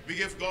name. We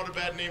give God a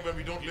bad name when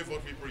we don't live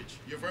what we preach.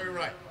 You're very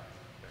right.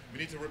 We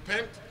need to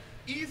repent,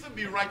 either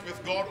be right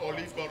with God or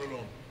leave God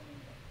alone.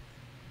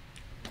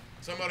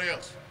 Somebody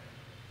else.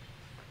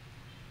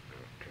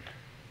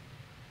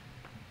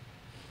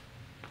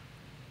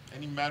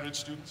 Any married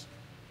students?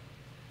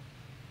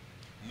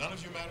 None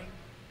of you married?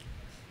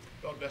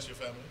 God bless your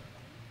family.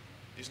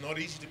 It's not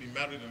easy to be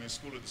married and in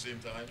school at the same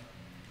time,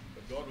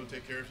 but God will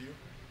take care of you.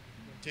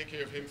 Take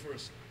care of him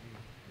first.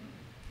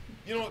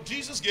 You know,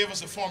 Jesus gave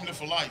us a formula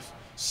for life.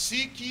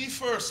 Seek ye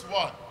first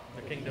what?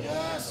 The kingdom.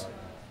 Yes.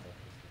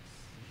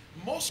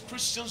 Most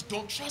Christians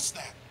don't trust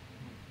that.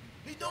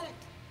 They don't.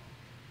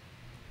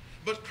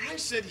 But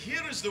Christ said,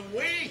 here is the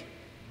way.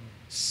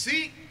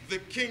 Seek the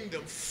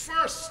kingdom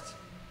first.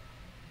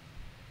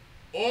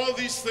 All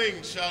these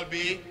things shall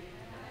be.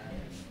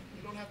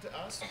 You don't have to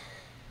ask.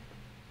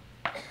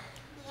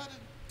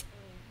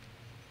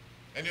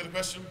 Any other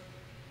question?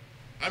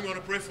 I'm going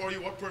to pray for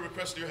you. What prayer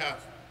request do you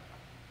have?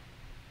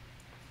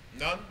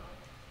 None?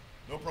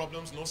 No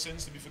problems, no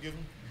sins to be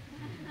forgiven?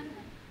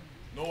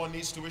 No one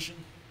needs tuition?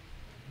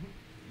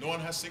 No one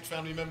has sick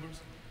family members?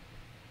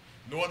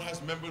 No one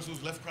has members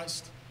who's left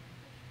Christ?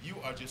 You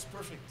are just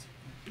perfect.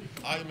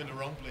 I am in the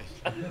wrong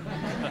place.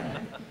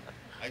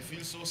 I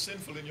feel so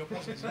sinful in your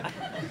presence.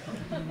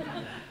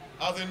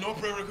 Are there no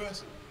prayer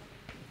requests?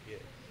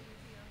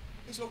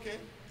 It's okay.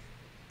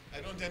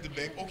 I don't tend to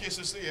beg. Okay,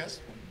 sister, yes?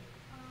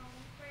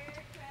 Prayer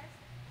request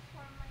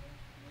for my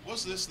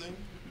What's this thing?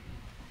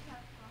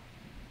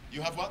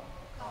 You have what?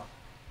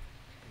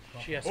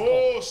 She has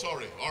Oh,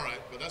 sorry. All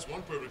right. But that's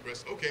one prayer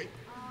request. Okay.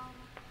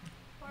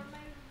 for my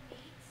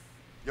roommates.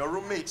 Your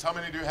roommates, how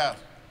many do you have?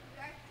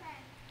 We are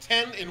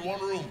 10. 10 in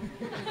one room.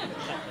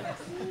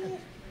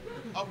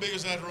 How big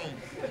is that room?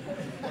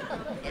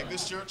 Like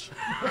this church?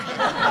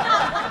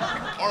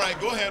 All right,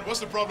 go ahead. What's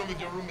the problem with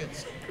your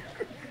roommates?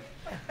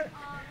 I want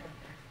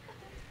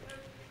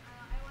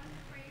to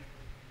pray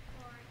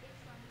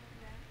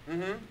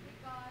because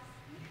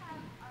we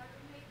have a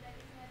roommate that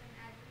is not an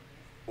Adventist,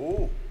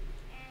 Oh.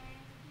 and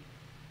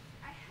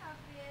I have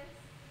this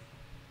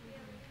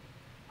feeling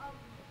of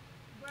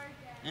burden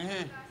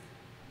because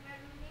my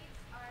roommates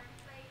are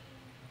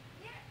playing.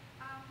 They're,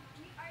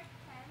 we are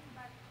 10,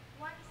 but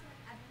one is not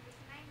Adventist.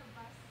 9 of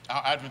us.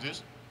 Our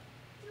Adventist.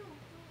 Two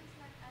is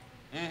not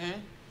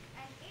Adventist. And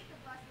 8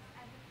 of us is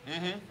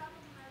Adventist. Some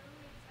of my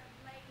roommates are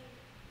playing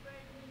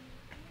burden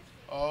music.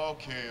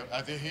 Okay.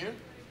 Are they here?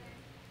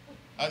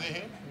 Are they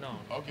here? No.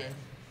 Okay.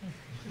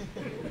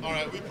 All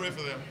right, we pray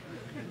for them.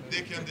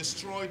 They can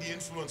destroy the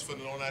influence for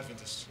the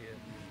non-Adventists.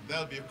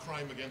 That'll be a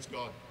crime against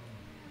God.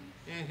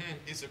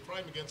 It's a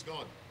crime against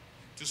God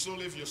to so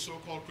live your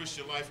so-called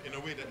Christian life in a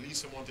way that leads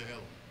someone to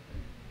hell.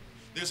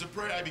 There's a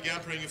prayer I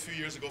began praying a few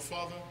years ago.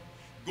 Father,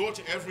 go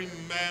to every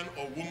man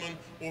or woman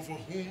over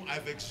whom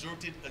I've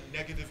exerted a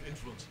negative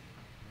influence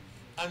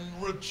and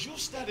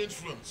reduce that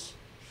influence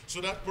so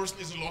that person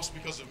isn't lost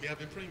because of me. I've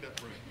been praying that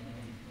prayer.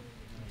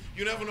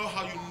 You never know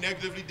how you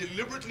negatively,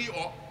 deliberately,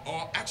 or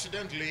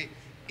accidentally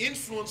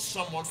influence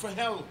someone for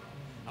hell.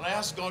 And I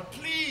ask God,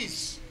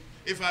 please,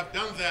 if I've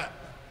done that,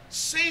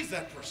 save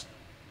that person.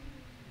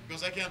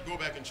 Because I can't go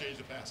back and change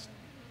the past.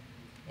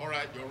 All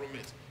right, your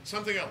roommate.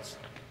 Something else.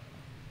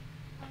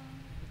 I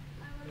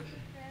was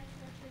depressed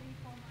especially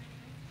for my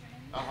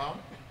best friend.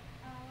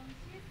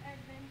 She's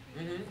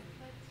Adventist,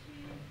 but she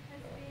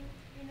has been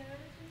in a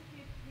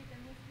relationship with a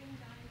Muslim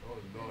guy. Oh,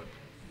 Lord.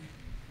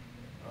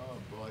 Oh,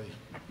 boy.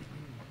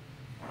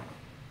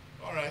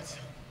 All right.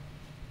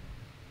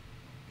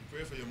 You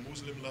pray for your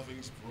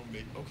Muslim-loving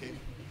roommate. Okay.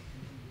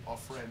 Or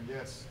friend,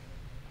 yes.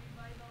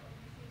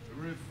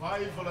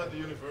 Revival at the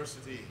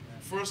university.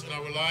 First in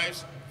our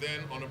lives,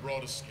 then on a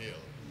broader scale.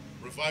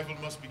 Revival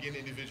must begin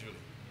individually.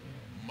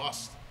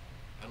 Must.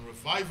 And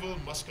revival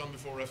must come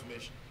before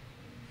reformation.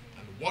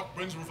 And what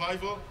brings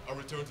revival? A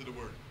return to the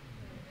Word.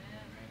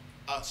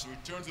 Us,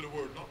 return to the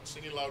Word, not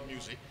singing loud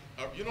music.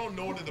 You know,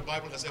 no one in the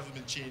Bible has ever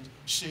been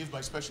saved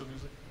by special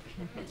music?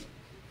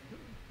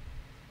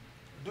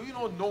 Do you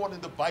know no one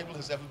in the Bible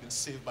has ever been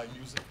saved by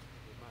music?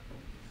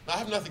 Now, I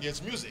have nothing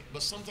against music,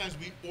 but sometimes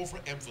we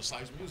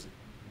overemphasize music.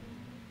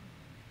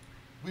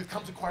 We've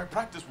come to choir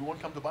practice, we won't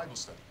come to Bible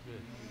study.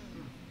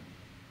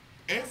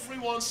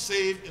 Everyone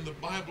saved in the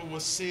Bible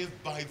was saved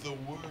by the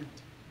Word.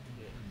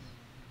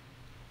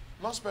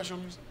 Not special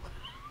music.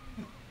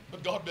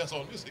 But God bless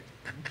all music.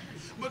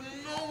 But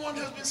no one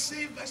has been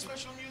saved by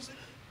special music.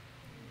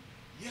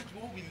 Yet,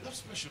 we love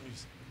special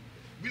music.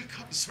 We'll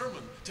cut the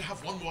sermon to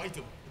have one more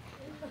item.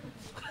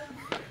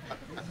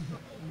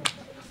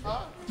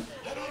 I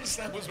don't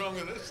understand what's wrong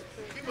with this.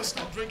 We must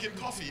stop drinking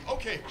coffee.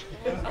 Okay.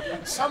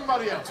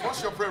 Somebody else.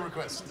 What's your prayer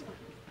request?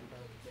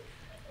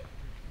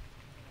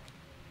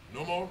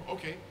 No more?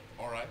 Okay.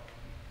 All right.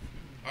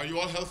 Are you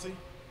all healthy?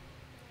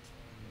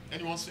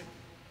 Anyone sick?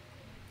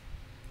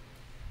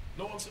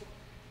 No one sick?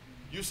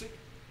 You sick?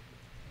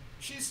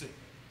 She's sick.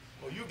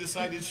 Oh, you've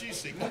decided she's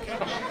sick. Okay.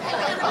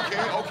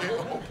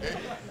 Okay.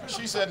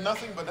 She said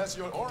nothing, but that's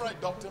your... All right,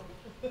 doctor.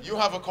 You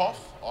have a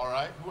cough? All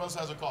right. Who else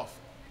has a cough?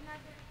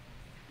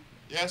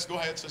 Yes, go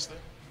ahead, sister.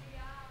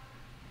 Yeah,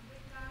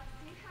 because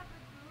we have a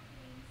group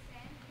named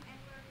Send, and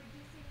we're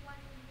producing 1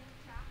 million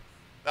tracks.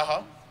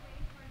 Uh-huh. Just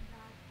waiting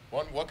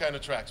for that. What kind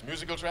of tracks?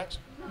 Musical tracks?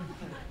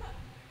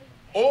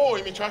 Oh,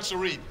 you mean tracks to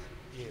read?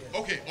 Yeah.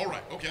 Okay, all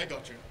right. Okay, I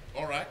got you.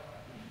 All right.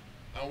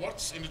 And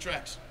what's in the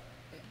tracks?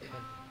 It's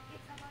about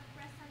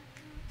present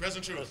truth.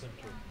 Present truth. Present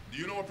truth. Do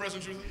you know what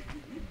present truth is?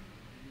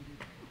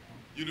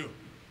 You do?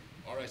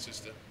 All right,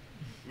 sister.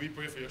 We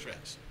pray for your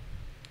tracks.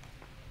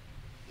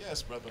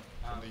 Yes, brother,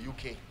 from the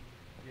UK.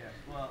 Yes,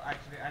 well,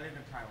 actually, I live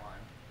in Taiwan.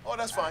 Oh,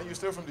 that's fine. You're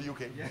still from the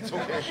UK. Yes. It's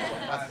okay.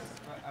 But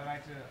I'd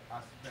like to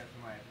ask that to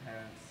my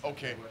parents.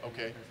 Okay,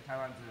 okay. Because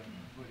Taiwan's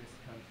a Buddhist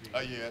country.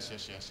 Yes.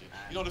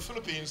 You know, the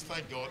Philippines,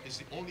 thank God, is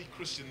the only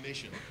Christian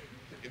nation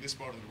in this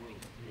part of the world.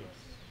 Yes.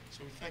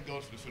 So we thank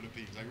God for the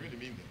Philippines. I really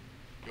mean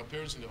that. Your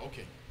parents in the,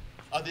 okay.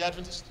 Are they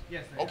Adventists?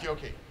 Yes, they Okay, are.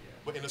 okay. Yeah.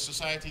 But in a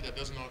society that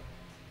does not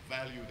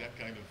value that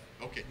kind of,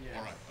 okay, Yes.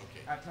 all right,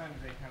 okay. At times,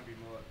 the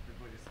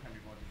Buddhists can be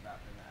more devout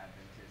than the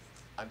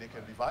Adventists. And they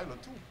can be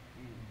violent too.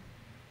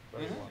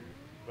 Very much.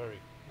 Very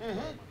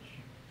much.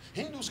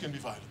 Hindus can be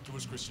violent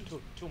towards Christians.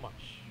 Too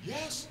much.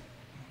 Yes.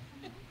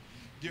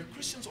 There are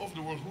Christians over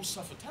the world who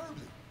suffer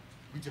terribly.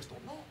 We just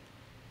don't know.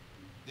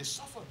 They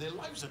suffer, their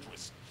lives at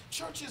risk.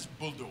 Churches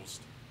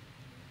bulldozed.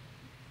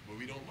 But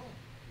we don't know.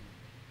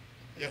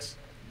 Yes.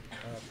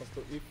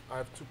 Pastor, if I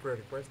have 2 prayer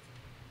requests.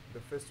 The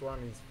first one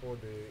is for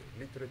the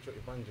literature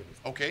evangelist.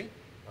 Okay.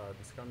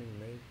 This coming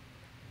May,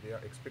 they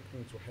are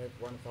expecting to have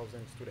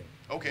 1,000 students.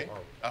 Okay. go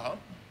out. Uh-huh.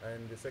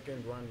 And the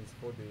second one is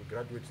for the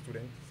graduate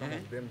students. Some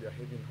of them, they are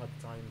having hard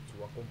time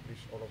to accomplish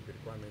all of the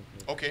requirements.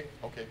 Okay.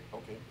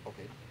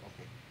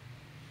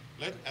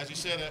 As you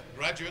said,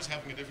 graduates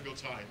having a difficult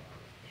time.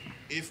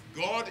 If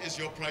God is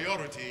your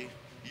priority,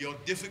 your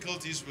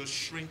difficulties will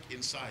shrink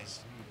in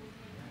size.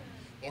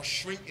 Or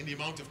shrink in the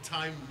amount of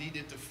time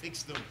needed to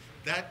fix them.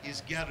 That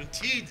is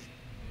guaranteed.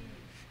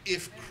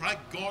 If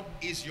God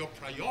is your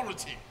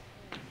priority,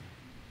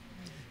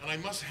 And I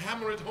must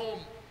hammer it home.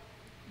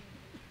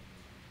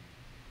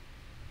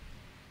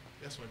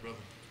 Yes, my brother.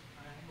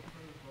 I have a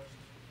prayer request.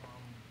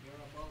 There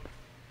are about 20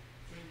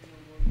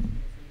 young boys in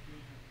the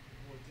Philippines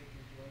who are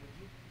taking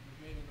theology. We've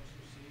made an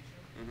association.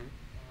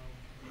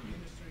 We're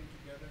ministering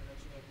together, and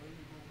so that when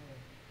we go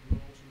home,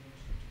 we'll also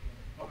minister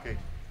together. But Okay.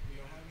 we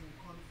are having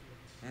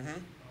conflicts.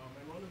 And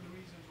one of the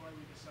reasons why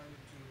we decided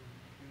to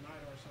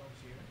unite ourselves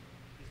here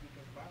is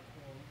because back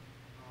home,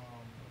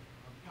 our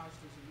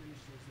pastors and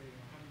ministers, they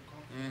are having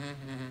conflicts.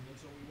 And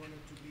so we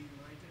wanted to be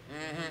united.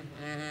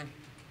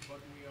 But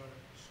we are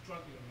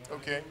struggling.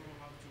 Okay. I don't know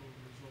how to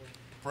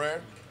resolve.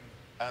 Prayer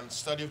and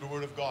study of the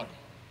Word of God.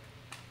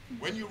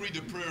 When you read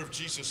the prayer of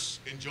Jesus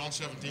in John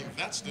 17,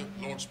 that's the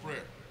Lord's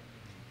Prayer.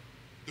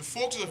 The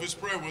focus of his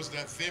prayer was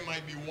that they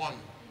might be one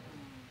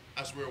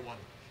as we're one.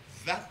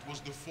 That was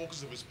the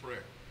focus of his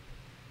prayer.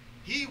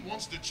 He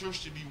wants the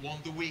church to be one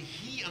the way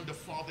he and the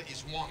Father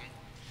is one,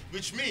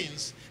 which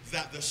means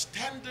that the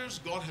standards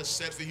God has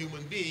set for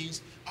human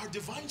beings are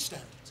divine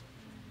standards.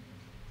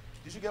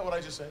 Did you get what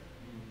I just said?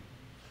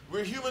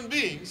 We're human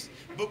beings,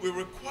 but we're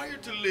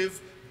required to live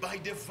by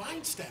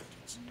divine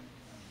standards.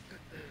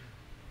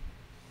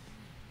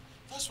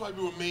 That's why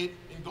we were made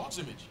in God's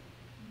image,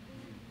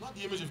 not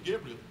the image of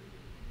Gabriel.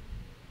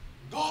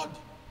 God.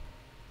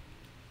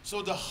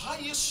 So the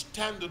highest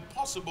standard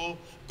possible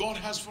God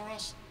has for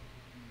us.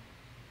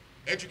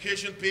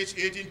 Education, page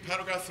 18,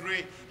 paragraph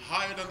 3,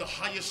 higher than the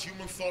highest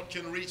human thought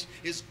can reach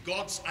is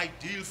God's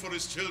ideal for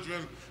his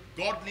children.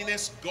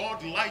 Godliness,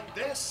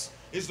 God-likeness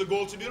is the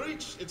goal to be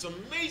reached. It's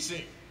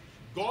amazing.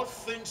 God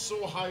thinks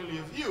so highly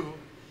of you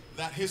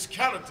that his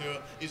character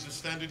is the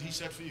standard he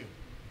set for you.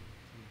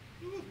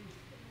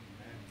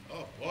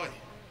 Oh boy.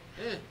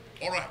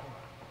 All right.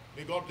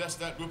 May God bless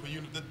that group of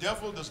unity. The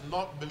devil does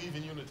not believe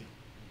in unity.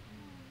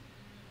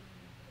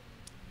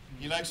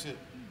 He likes to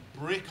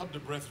break up the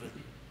brethren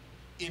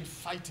in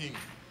fighting,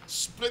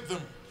 split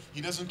them.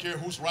 He doesn't care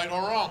who's right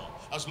or wrong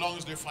as long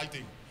as they're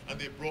fighting and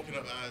they're broken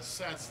up.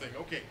 Sad thing.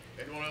 Okay.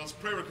 Anyone else?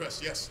 Prayer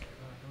request? Yes. Can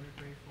we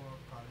pray for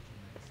College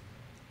of Medicine?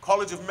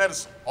 College of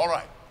Medicine. All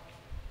right.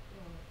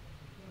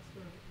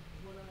 Pastor,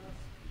 what I ask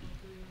for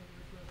prayer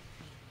request,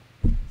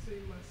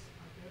 same as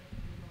Aket,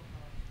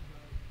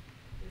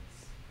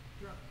 it's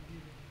drug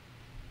giving.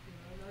 In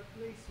our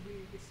place,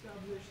 we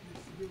established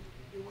this group.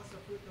 It was a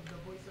fruit of the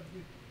voice of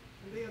youth.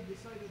 And they have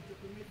decided to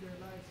commit their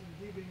lives in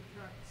giving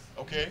tracts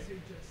and Okay.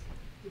 messages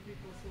to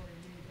people who are in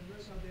need. And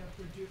right now they have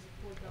produced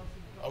 4,000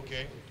 copies.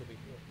 Okay.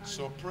 And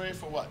So pray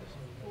for what?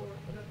 for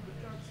that the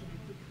tracts will be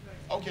to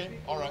Christ. Okay,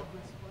 People all right. have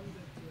responded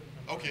to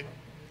it. Okay.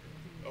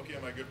 Okay,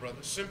 my good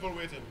brother. Simple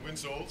way to win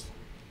souls.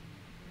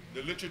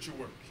 The literature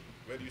work.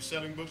 Whether you're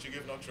selling books, you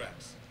give no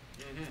tracts.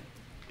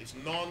 It's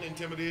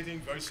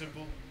non-intimidating, very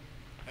simple.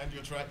 And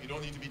your tract, you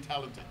don't need to be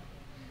talented.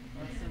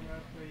 Pastor, we're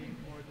praying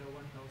for the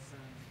 1,000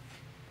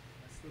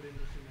 student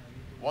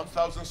missionaries.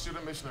 1,000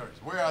 student missionaries.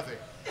 Where are they?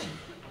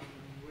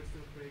 We're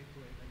still praying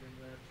for it, and then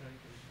we're trying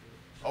to ensure.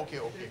 Okay,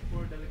 okay.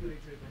 For the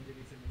literature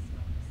evangelism is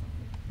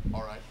something.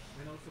 All right.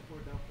 And also for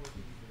the 40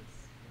 leaders.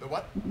 The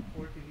what?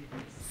 40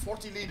 leaders.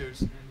 40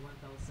 leaders. And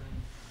 1,000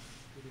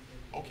 student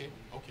evangelism. Okay,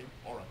 okay,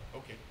 all right,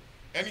 okay.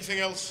 Anything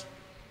else?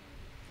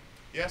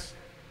 Yes?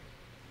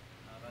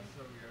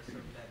 Pastor, we are so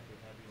glad to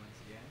have you once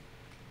again.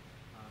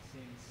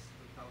 Since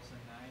 2009,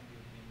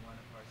 you've been one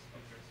of our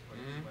speakers for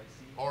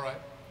PYC. All right.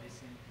 This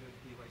includes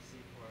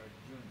PYC for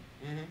June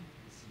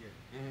this year.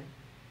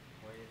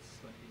 For its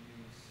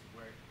continuous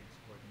work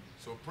exporting.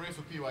 So pray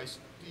for PYC.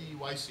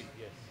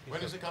 Yes.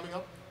 When is it coming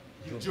up?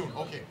 June.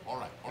 Okay, all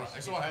right, all right. I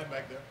saw a hand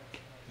back there.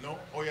 No?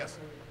 Oh, yes.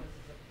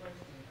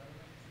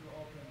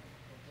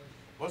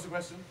 What's the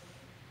question?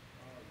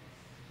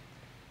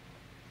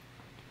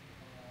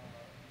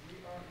 We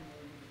are in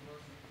a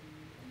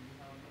university and we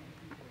have many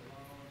people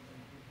around and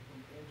people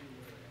from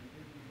everywhere. And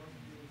this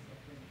university is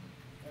something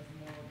that's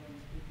more than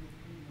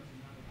 53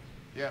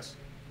 nationalities. Yes.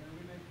 When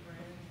we make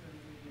friends and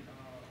we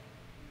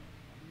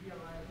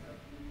realize that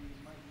we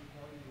might be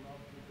falling in love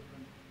with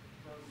different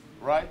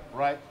persons. Right,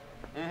 right.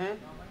 Now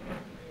my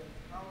question is,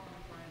 how do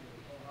we find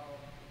it? Or how,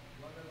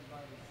 what does the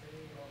Bible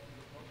say about the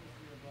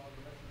prophecy about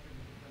relationship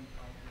with different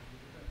cultures, with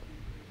different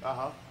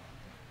people?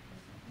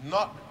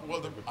 Not,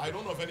 well, I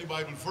don't know of any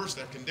Bible verse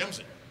that condemns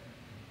it.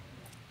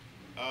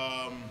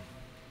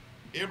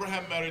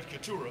 Abraham married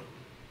Keturah.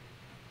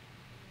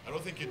 I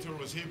don't think Keturah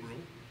was Hebrew.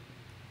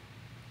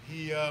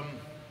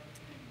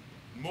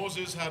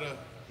 Moses had a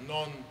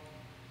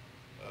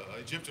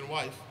non-Egyptian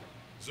wife,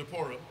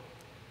 Zipporah.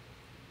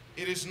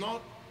 It is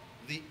not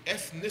the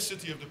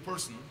ethnicity of the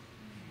person,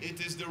 it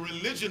is the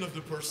religion of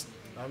the person.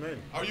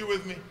 Amen. Are you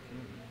with me?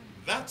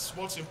 That's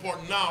what's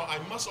important. Now, I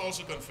must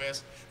also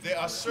confess, there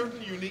are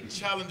certain unique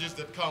challenges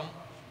that come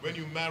when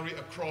you marry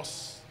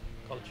across.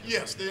 Culture.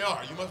 Yes, they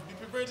are. You must be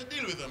prepared to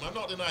deal with them. I'm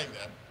not denying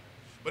that.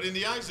 But in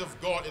the eyes of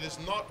God, it is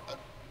not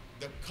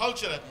the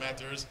culture that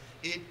matters.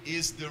 It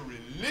is the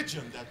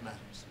religion that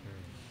matters.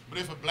 But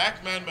if a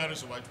black man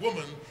marries a white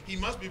woman, he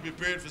must be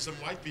prepared for some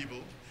white people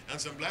and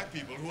some black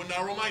people who are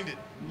narrow-minded.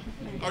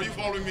 Are you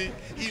following me?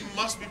 He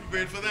must be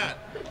prepared for that.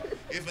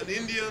 If an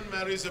Indian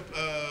marries a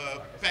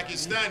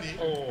Pakistani,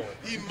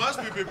 he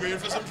must be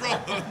prepared for some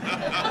trouble.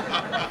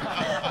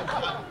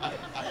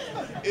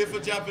 If a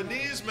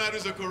Japanese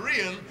marries a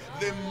Korean,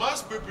 they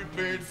must be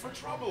prepared for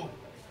trouble.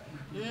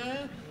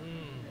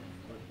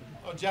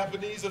 A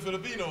Japanese or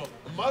Filipino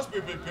must be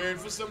prepared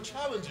for some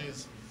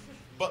challenges.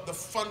 But the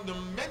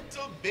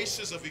fundamental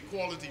basis of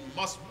equality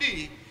must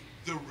be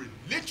the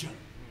religion.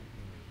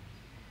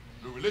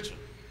 The religion.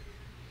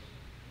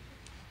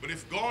 But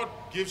if God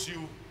gives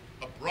you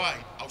a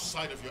bride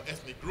outside of your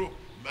ethnic group,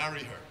 marry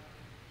her.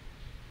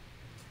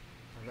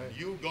 Amen.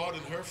 You, God,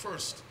 and her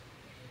first.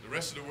 The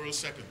rest of the world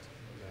second.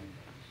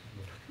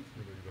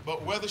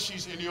 But whether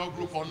she's in your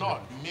group or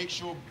not, make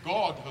sure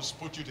God has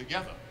put you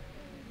together.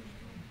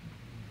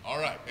 All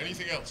right.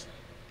 Anything else?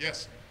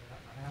 Yes.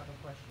 I have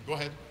a question. Go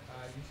ahead.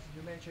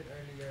 You mentioned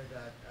earlier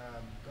that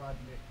God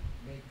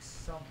makes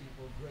some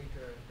people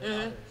greater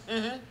than others.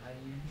 And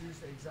you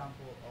used the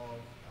example of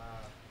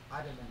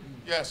Adam and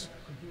Eve. Yes.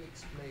 Could you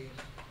explain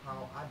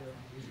how Adam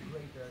is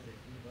greater than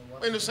Eve? And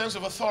what In the sense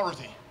of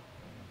authority.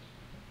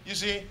 You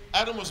see,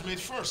 Adam was made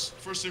first,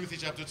 1 Timothy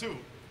chapter 2,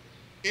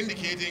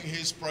 indicating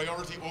his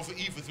priority over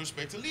Eve with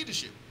respect to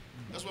leadership.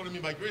 That's what I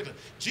mean by greater.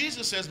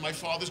 Jesus says, my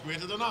Father is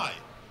greater than I.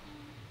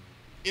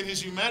 In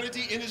his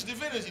humanity, in his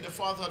divinity, the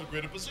Father had a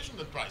greater position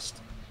than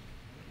Christ.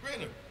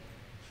 Greater.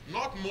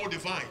 Not more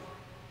divine.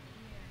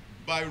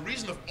 By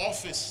reason of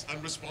office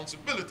and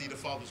responsibility, the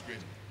Father is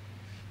greater.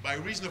 By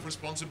reason of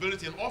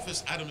responsibility and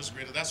office, Adam is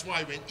greater. That's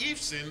why when Eve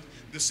sinned,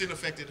 the sin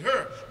affected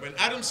her. When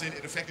Adam sinned,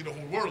 it affected the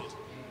whole world.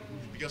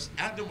 Because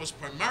Adam was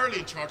primarily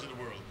in charge of the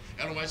world.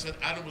 Ellen White said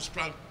Adam was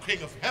crowned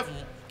king of heaven,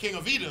 king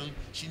of Eden.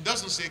 She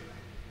doesn't say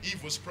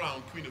Eve was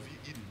crowned queen of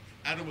Eden.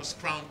 Adam was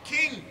crowned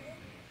king.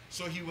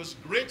 So he was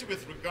great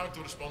with regard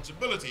to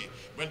responsibility.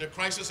 When the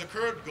crisis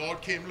occurred,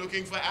 God came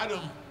looking for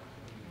Adam.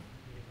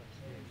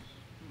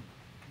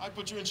 I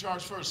put you in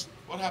charge first.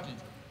 What happened?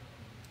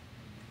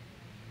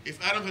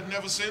 If Adam had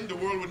never sinned, the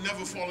world would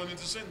never fallen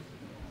into sin.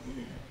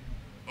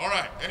 All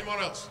right, anyone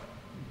else?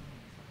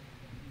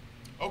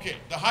 Okay,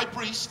 the high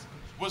priest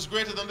was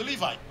greater than the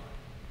Levite.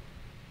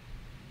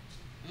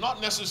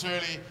 Not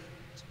necessarily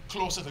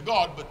closer to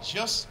God, but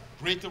just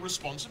greater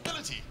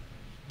responsibility.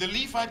 The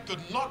Levite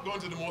could not go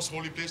into the most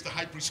holy place, the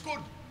high priest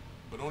could,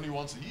 but only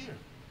once a year.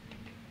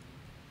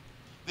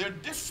 There are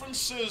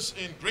differences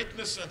in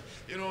greatness, and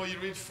you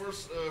read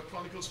First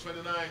Chronicles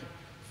 29,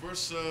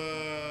 verse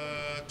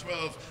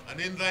 12, and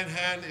in thine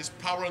hand is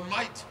power and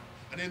might,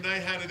 and in thy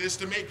hand it is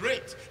to make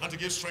great, and to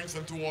give strength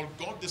unto all.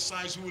 God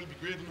decides who will be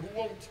great and who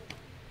won't.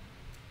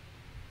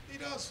 He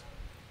does.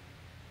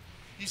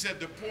 He said,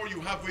 the poor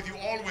you have with you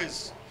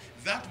always.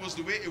 That was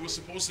the way it was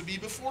supposed to be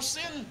before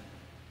sin.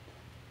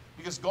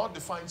 Because God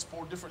defines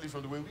poor differently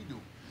from the way we do.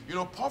 You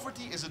know,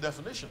 poverty is a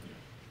definition.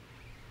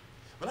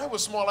 When I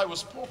was small, I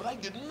was poor, but I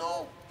didn't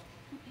know.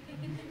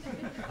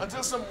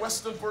 Until some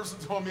Western person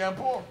told me I'm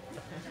poor.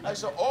 I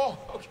said, oh,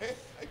 okay,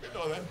 I didn't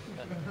know that.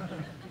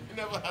 You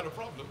never had a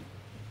problem.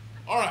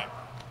 All right.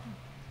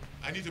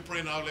 I need to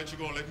pray now, let you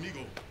go and let me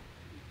go.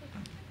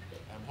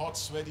 I'm hot,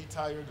 sweaty,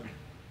 tired,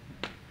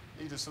 and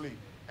need to sleep.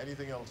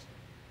 Anything else?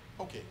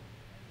 Okay.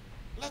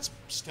 Let's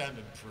stand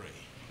and pray.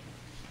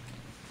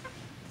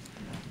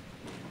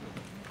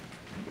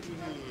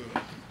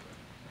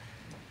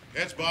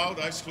 Heads bowed,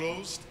 eyes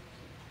closed.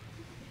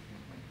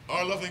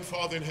 Our loving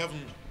Father in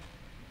heaven,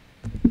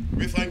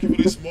 we thank you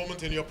for this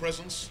moment in your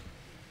presence.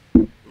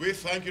 We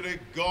thank you, dear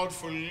God,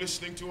 for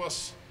listening to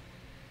us,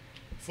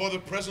 for the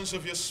presence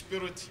of your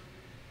Spirit,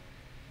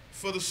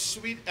 for the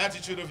sweet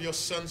attitude of your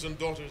sons and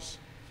daughters,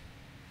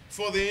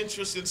 for the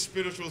interest in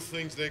spiritual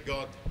things, dear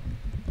God.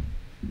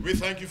 We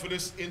thank you for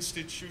this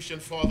institution,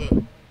 Father,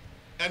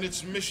 and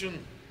its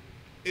mission,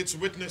 its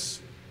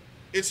witness,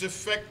 its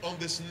effect on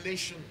this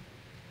nation.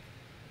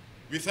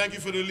 We thank you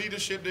for the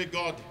leadership, dear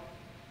God.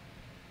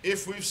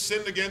 If we've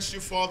sinned against you,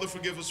 Father,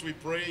 forgive us, we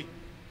pray.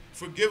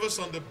 Forgive us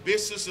on the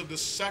basis of the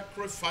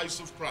sacrifice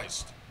of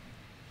Christ.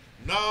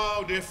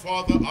 Now, dear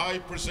Father, I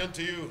present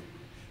to you,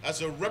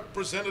 as a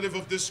representative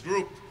of this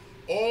group,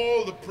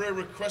 all the prayer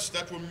requests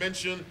that were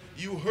mentioned.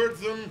 You heard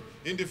them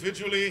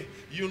individually.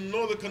 You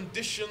know the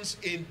conditions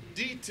in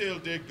detail,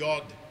 dear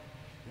God.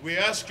 We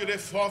ask you, dear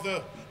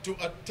Father, to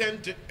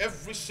attend to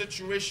every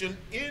situation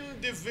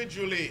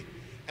individually,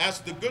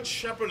 as the good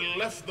shepherd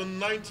left the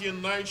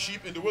 99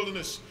 sheep in the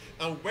wilderness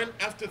and went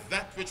after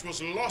that which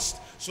was lost,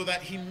 so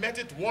that he met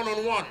it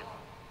one-on-one.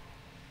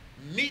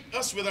 Meet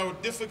us with our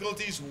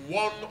difficulties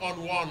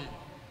one-on-one.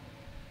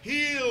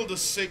 Heal the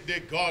sick, dear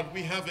God.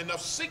 We have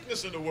enough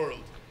sickness in the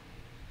world.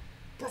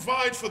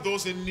 Provide for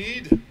those in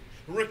need.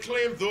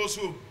 Reclaim those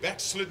who have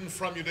backslidden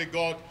from you, dear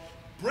God.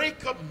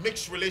 Break up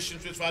mixed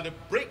relationships, Father.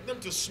 Break them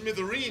to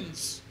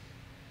smithereens.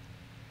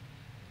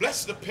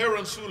 Bless the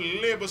parents who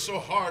labor so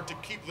hard to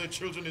keep their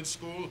children in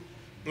school.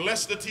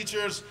 Bless the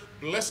teachers.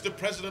 Bless the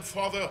president,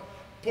 Father.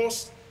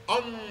 Post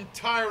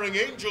untiring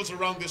angels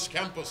around this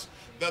campus,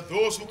 that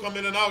those who come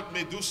in and out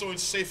may do so in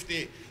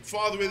safety.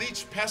 Father, with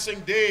each passing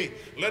day,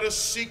 let us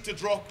seek to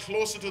draw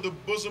closer to the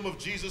bosom of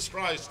Jesus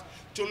Christ,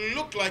 to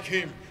look like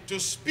him, to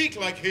speak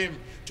like him,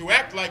 to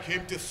act like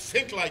him, to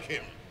think like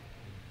him.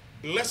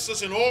 Bless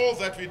us in all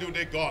that we do,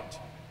 dear God.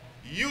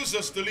 Use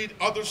us to lead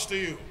others to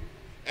you.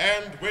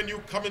 And when you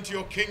come into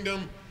your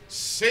kingdom,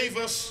 save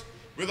us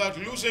without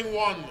losing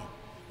one.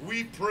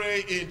 We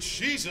pray in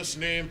Jesus'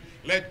 name.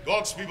 Let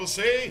God's people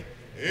say,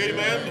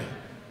 amen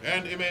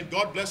and amen.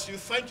 God bless you.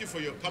 Thank you for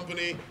your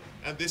company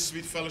and this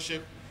sweet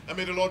fellowship. And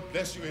may the Lord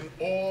bless you in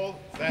all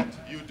that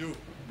you do.